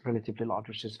radius is relatively large,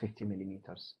 which is 50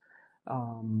 millimeters.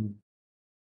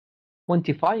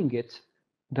 Quantifying it,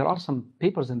 there are some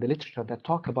papers in the literature that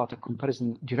talk about a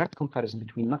comparison, direct comparison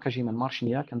between Nakajima and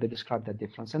Marciniak, and they describe that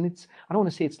difference. And it's, I don't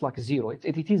want to say it's like zero,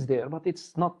 it is there, but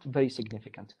it's not very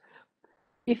significant.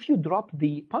 If you drop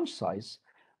the punch size,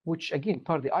 which again,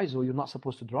 per the ISO, you're not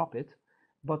supposed to drop it,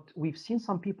 but we've seen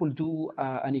some people do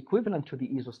an equivalent to the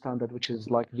ISO standard, which is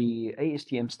like the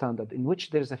ASTM standard, in which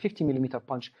there's a 50 millimeter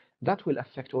punch that will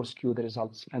affect or skew the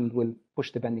results and will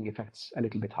push the bending effects a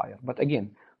little bit higher. But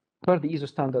again, per the ISO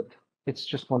standard, it's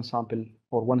just one sample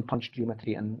or one punch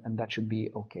geometry, and that should be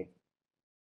okay.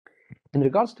 In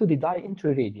regards to the die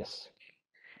entry radius,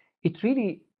 it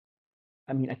really,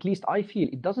 I mean, at least I feel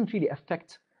it doesn't really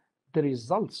affect the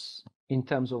results in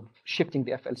terms of shifting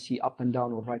the FLC up and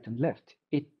down or right and left.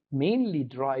 It mainly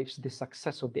drives the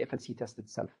success of the FLC test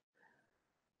itself.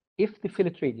 If the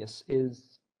fillet radius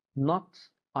is not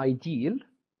ideal,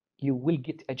 you will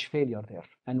get edge failure there.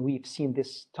 And we've seen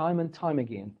this time and time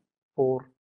again for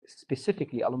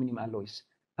specifically aluminum alloys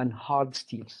and hard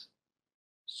steels.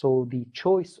 So the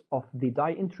choice of the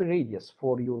die entry radius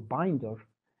for your binder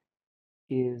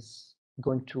is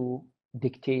going to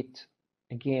dictate,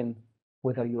 again,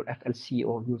 whether your FLC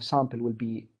or your sample will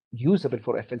be usable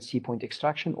for FLC point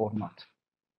extraction or not.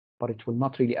 But it will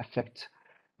not really affect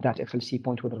that FLC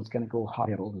point, whether it's going to go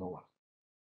higher or lower.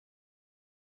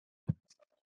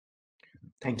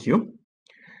 Thank you.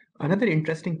 Another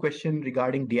interesting question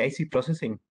regarding DIC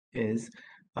processing is,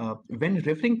 when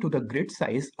referring to the grid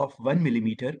size of 1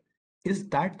 millimeter, is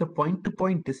that the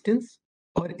point-to-point distance,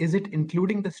 or is it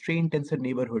including the strain tensor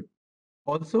neighborhood?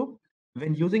 Also,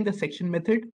 when using the section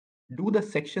method, do the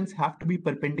sections have to be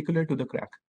perpendicular to the crack?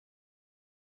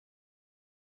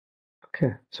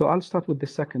 Okay, so I'll start with the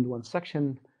second one.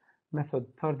 Section method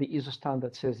per the ISO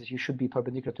standard says that you should be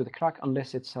perpendicular to the crack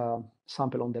unless it's a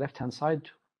sample on the left-hand side.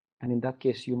 And in that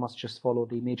case, you must just follow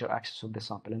the major axis of the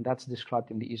sample, and that's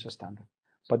described in the ISO standard.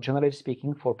 But generally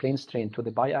speaking, for plane strain to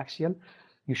the biaxial,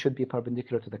 you should be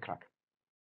perpendicular to the crack.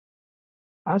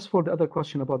 As for the other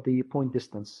question about the point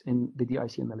distance in the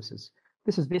DIC analysis,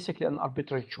 this is basically an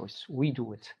arbitrary choice. We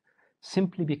do it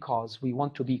simply because we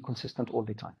want to be consistent all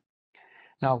the time.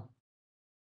 Now,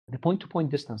 the point-to-point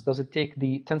distance, does it take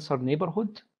the tensor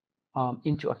neighborhood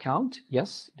into account?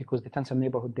 Yes, because the tensor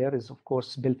neighborhood there is, of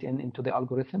course, built into the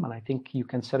algorithm, and I think you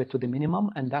can set it to the minimum,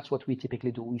 and that's what we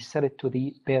typically do. We set it to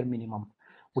the bare minimum,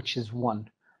 which is 1.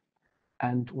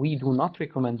 And we do not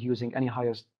recommend using any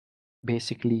higher,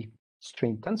 basically,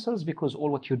 strain tensors, because all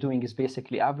what you're doing is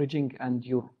basically averaging, and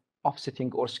you're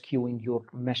offsetting or skewing your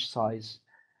mesh size.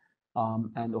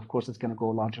 And of course, it's going to go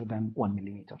larger than 1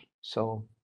 millimeter. So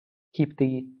keep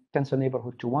the tensor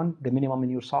neighborhood to 1, the minimum in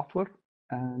your software,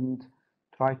 and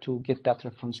try to get that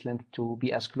reference length to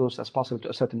be as close as possible to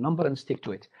a certain number and stick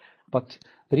to it. But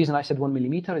the reason I said 1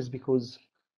 millimeter is because,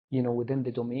 you know, within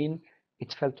the domain,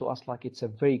 it felt to us like it's a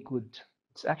very good,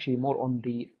 it's actually more on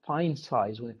the fine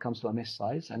size when it comes to a mesh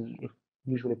size, and it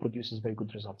usually produces very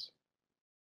good results.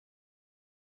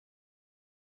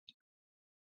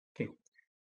 Okay.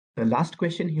 The last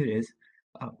question here is,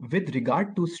 with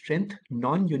regard to strength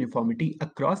non-uniformity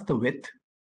across the width,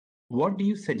 what do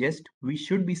you suggest we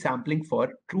should be sampling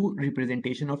for true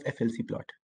representation of FLC plot?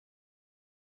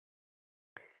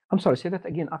 I'm sorry, say that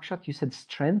again, Akshat. You said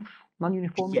strength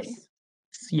non-uniformity?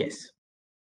 Yes. Yes.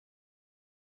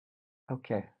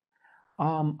 Okay.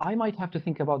 I might have to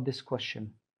think about this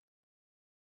question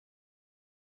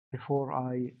before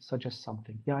I suggest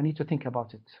something. Yeah, I need to think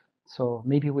about it. So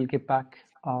maybe we'll get back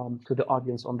to the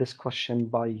audience on this question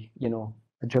by, you know,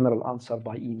 a general answer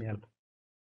by email.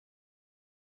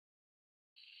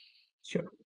 Sure.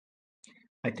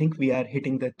 I think we are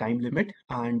hitting the time limit,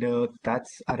 and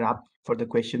that's a wrap for the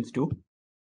questions too.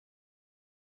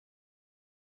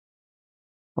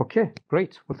 Okay,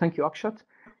 great. Well, thank you, Akshat.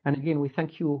 And again, we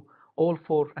thank you all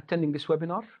for attending this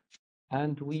webinar,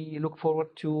 and we look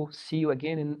forward to see you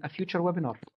again in a future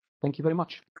webinar. Thank you very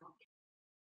much.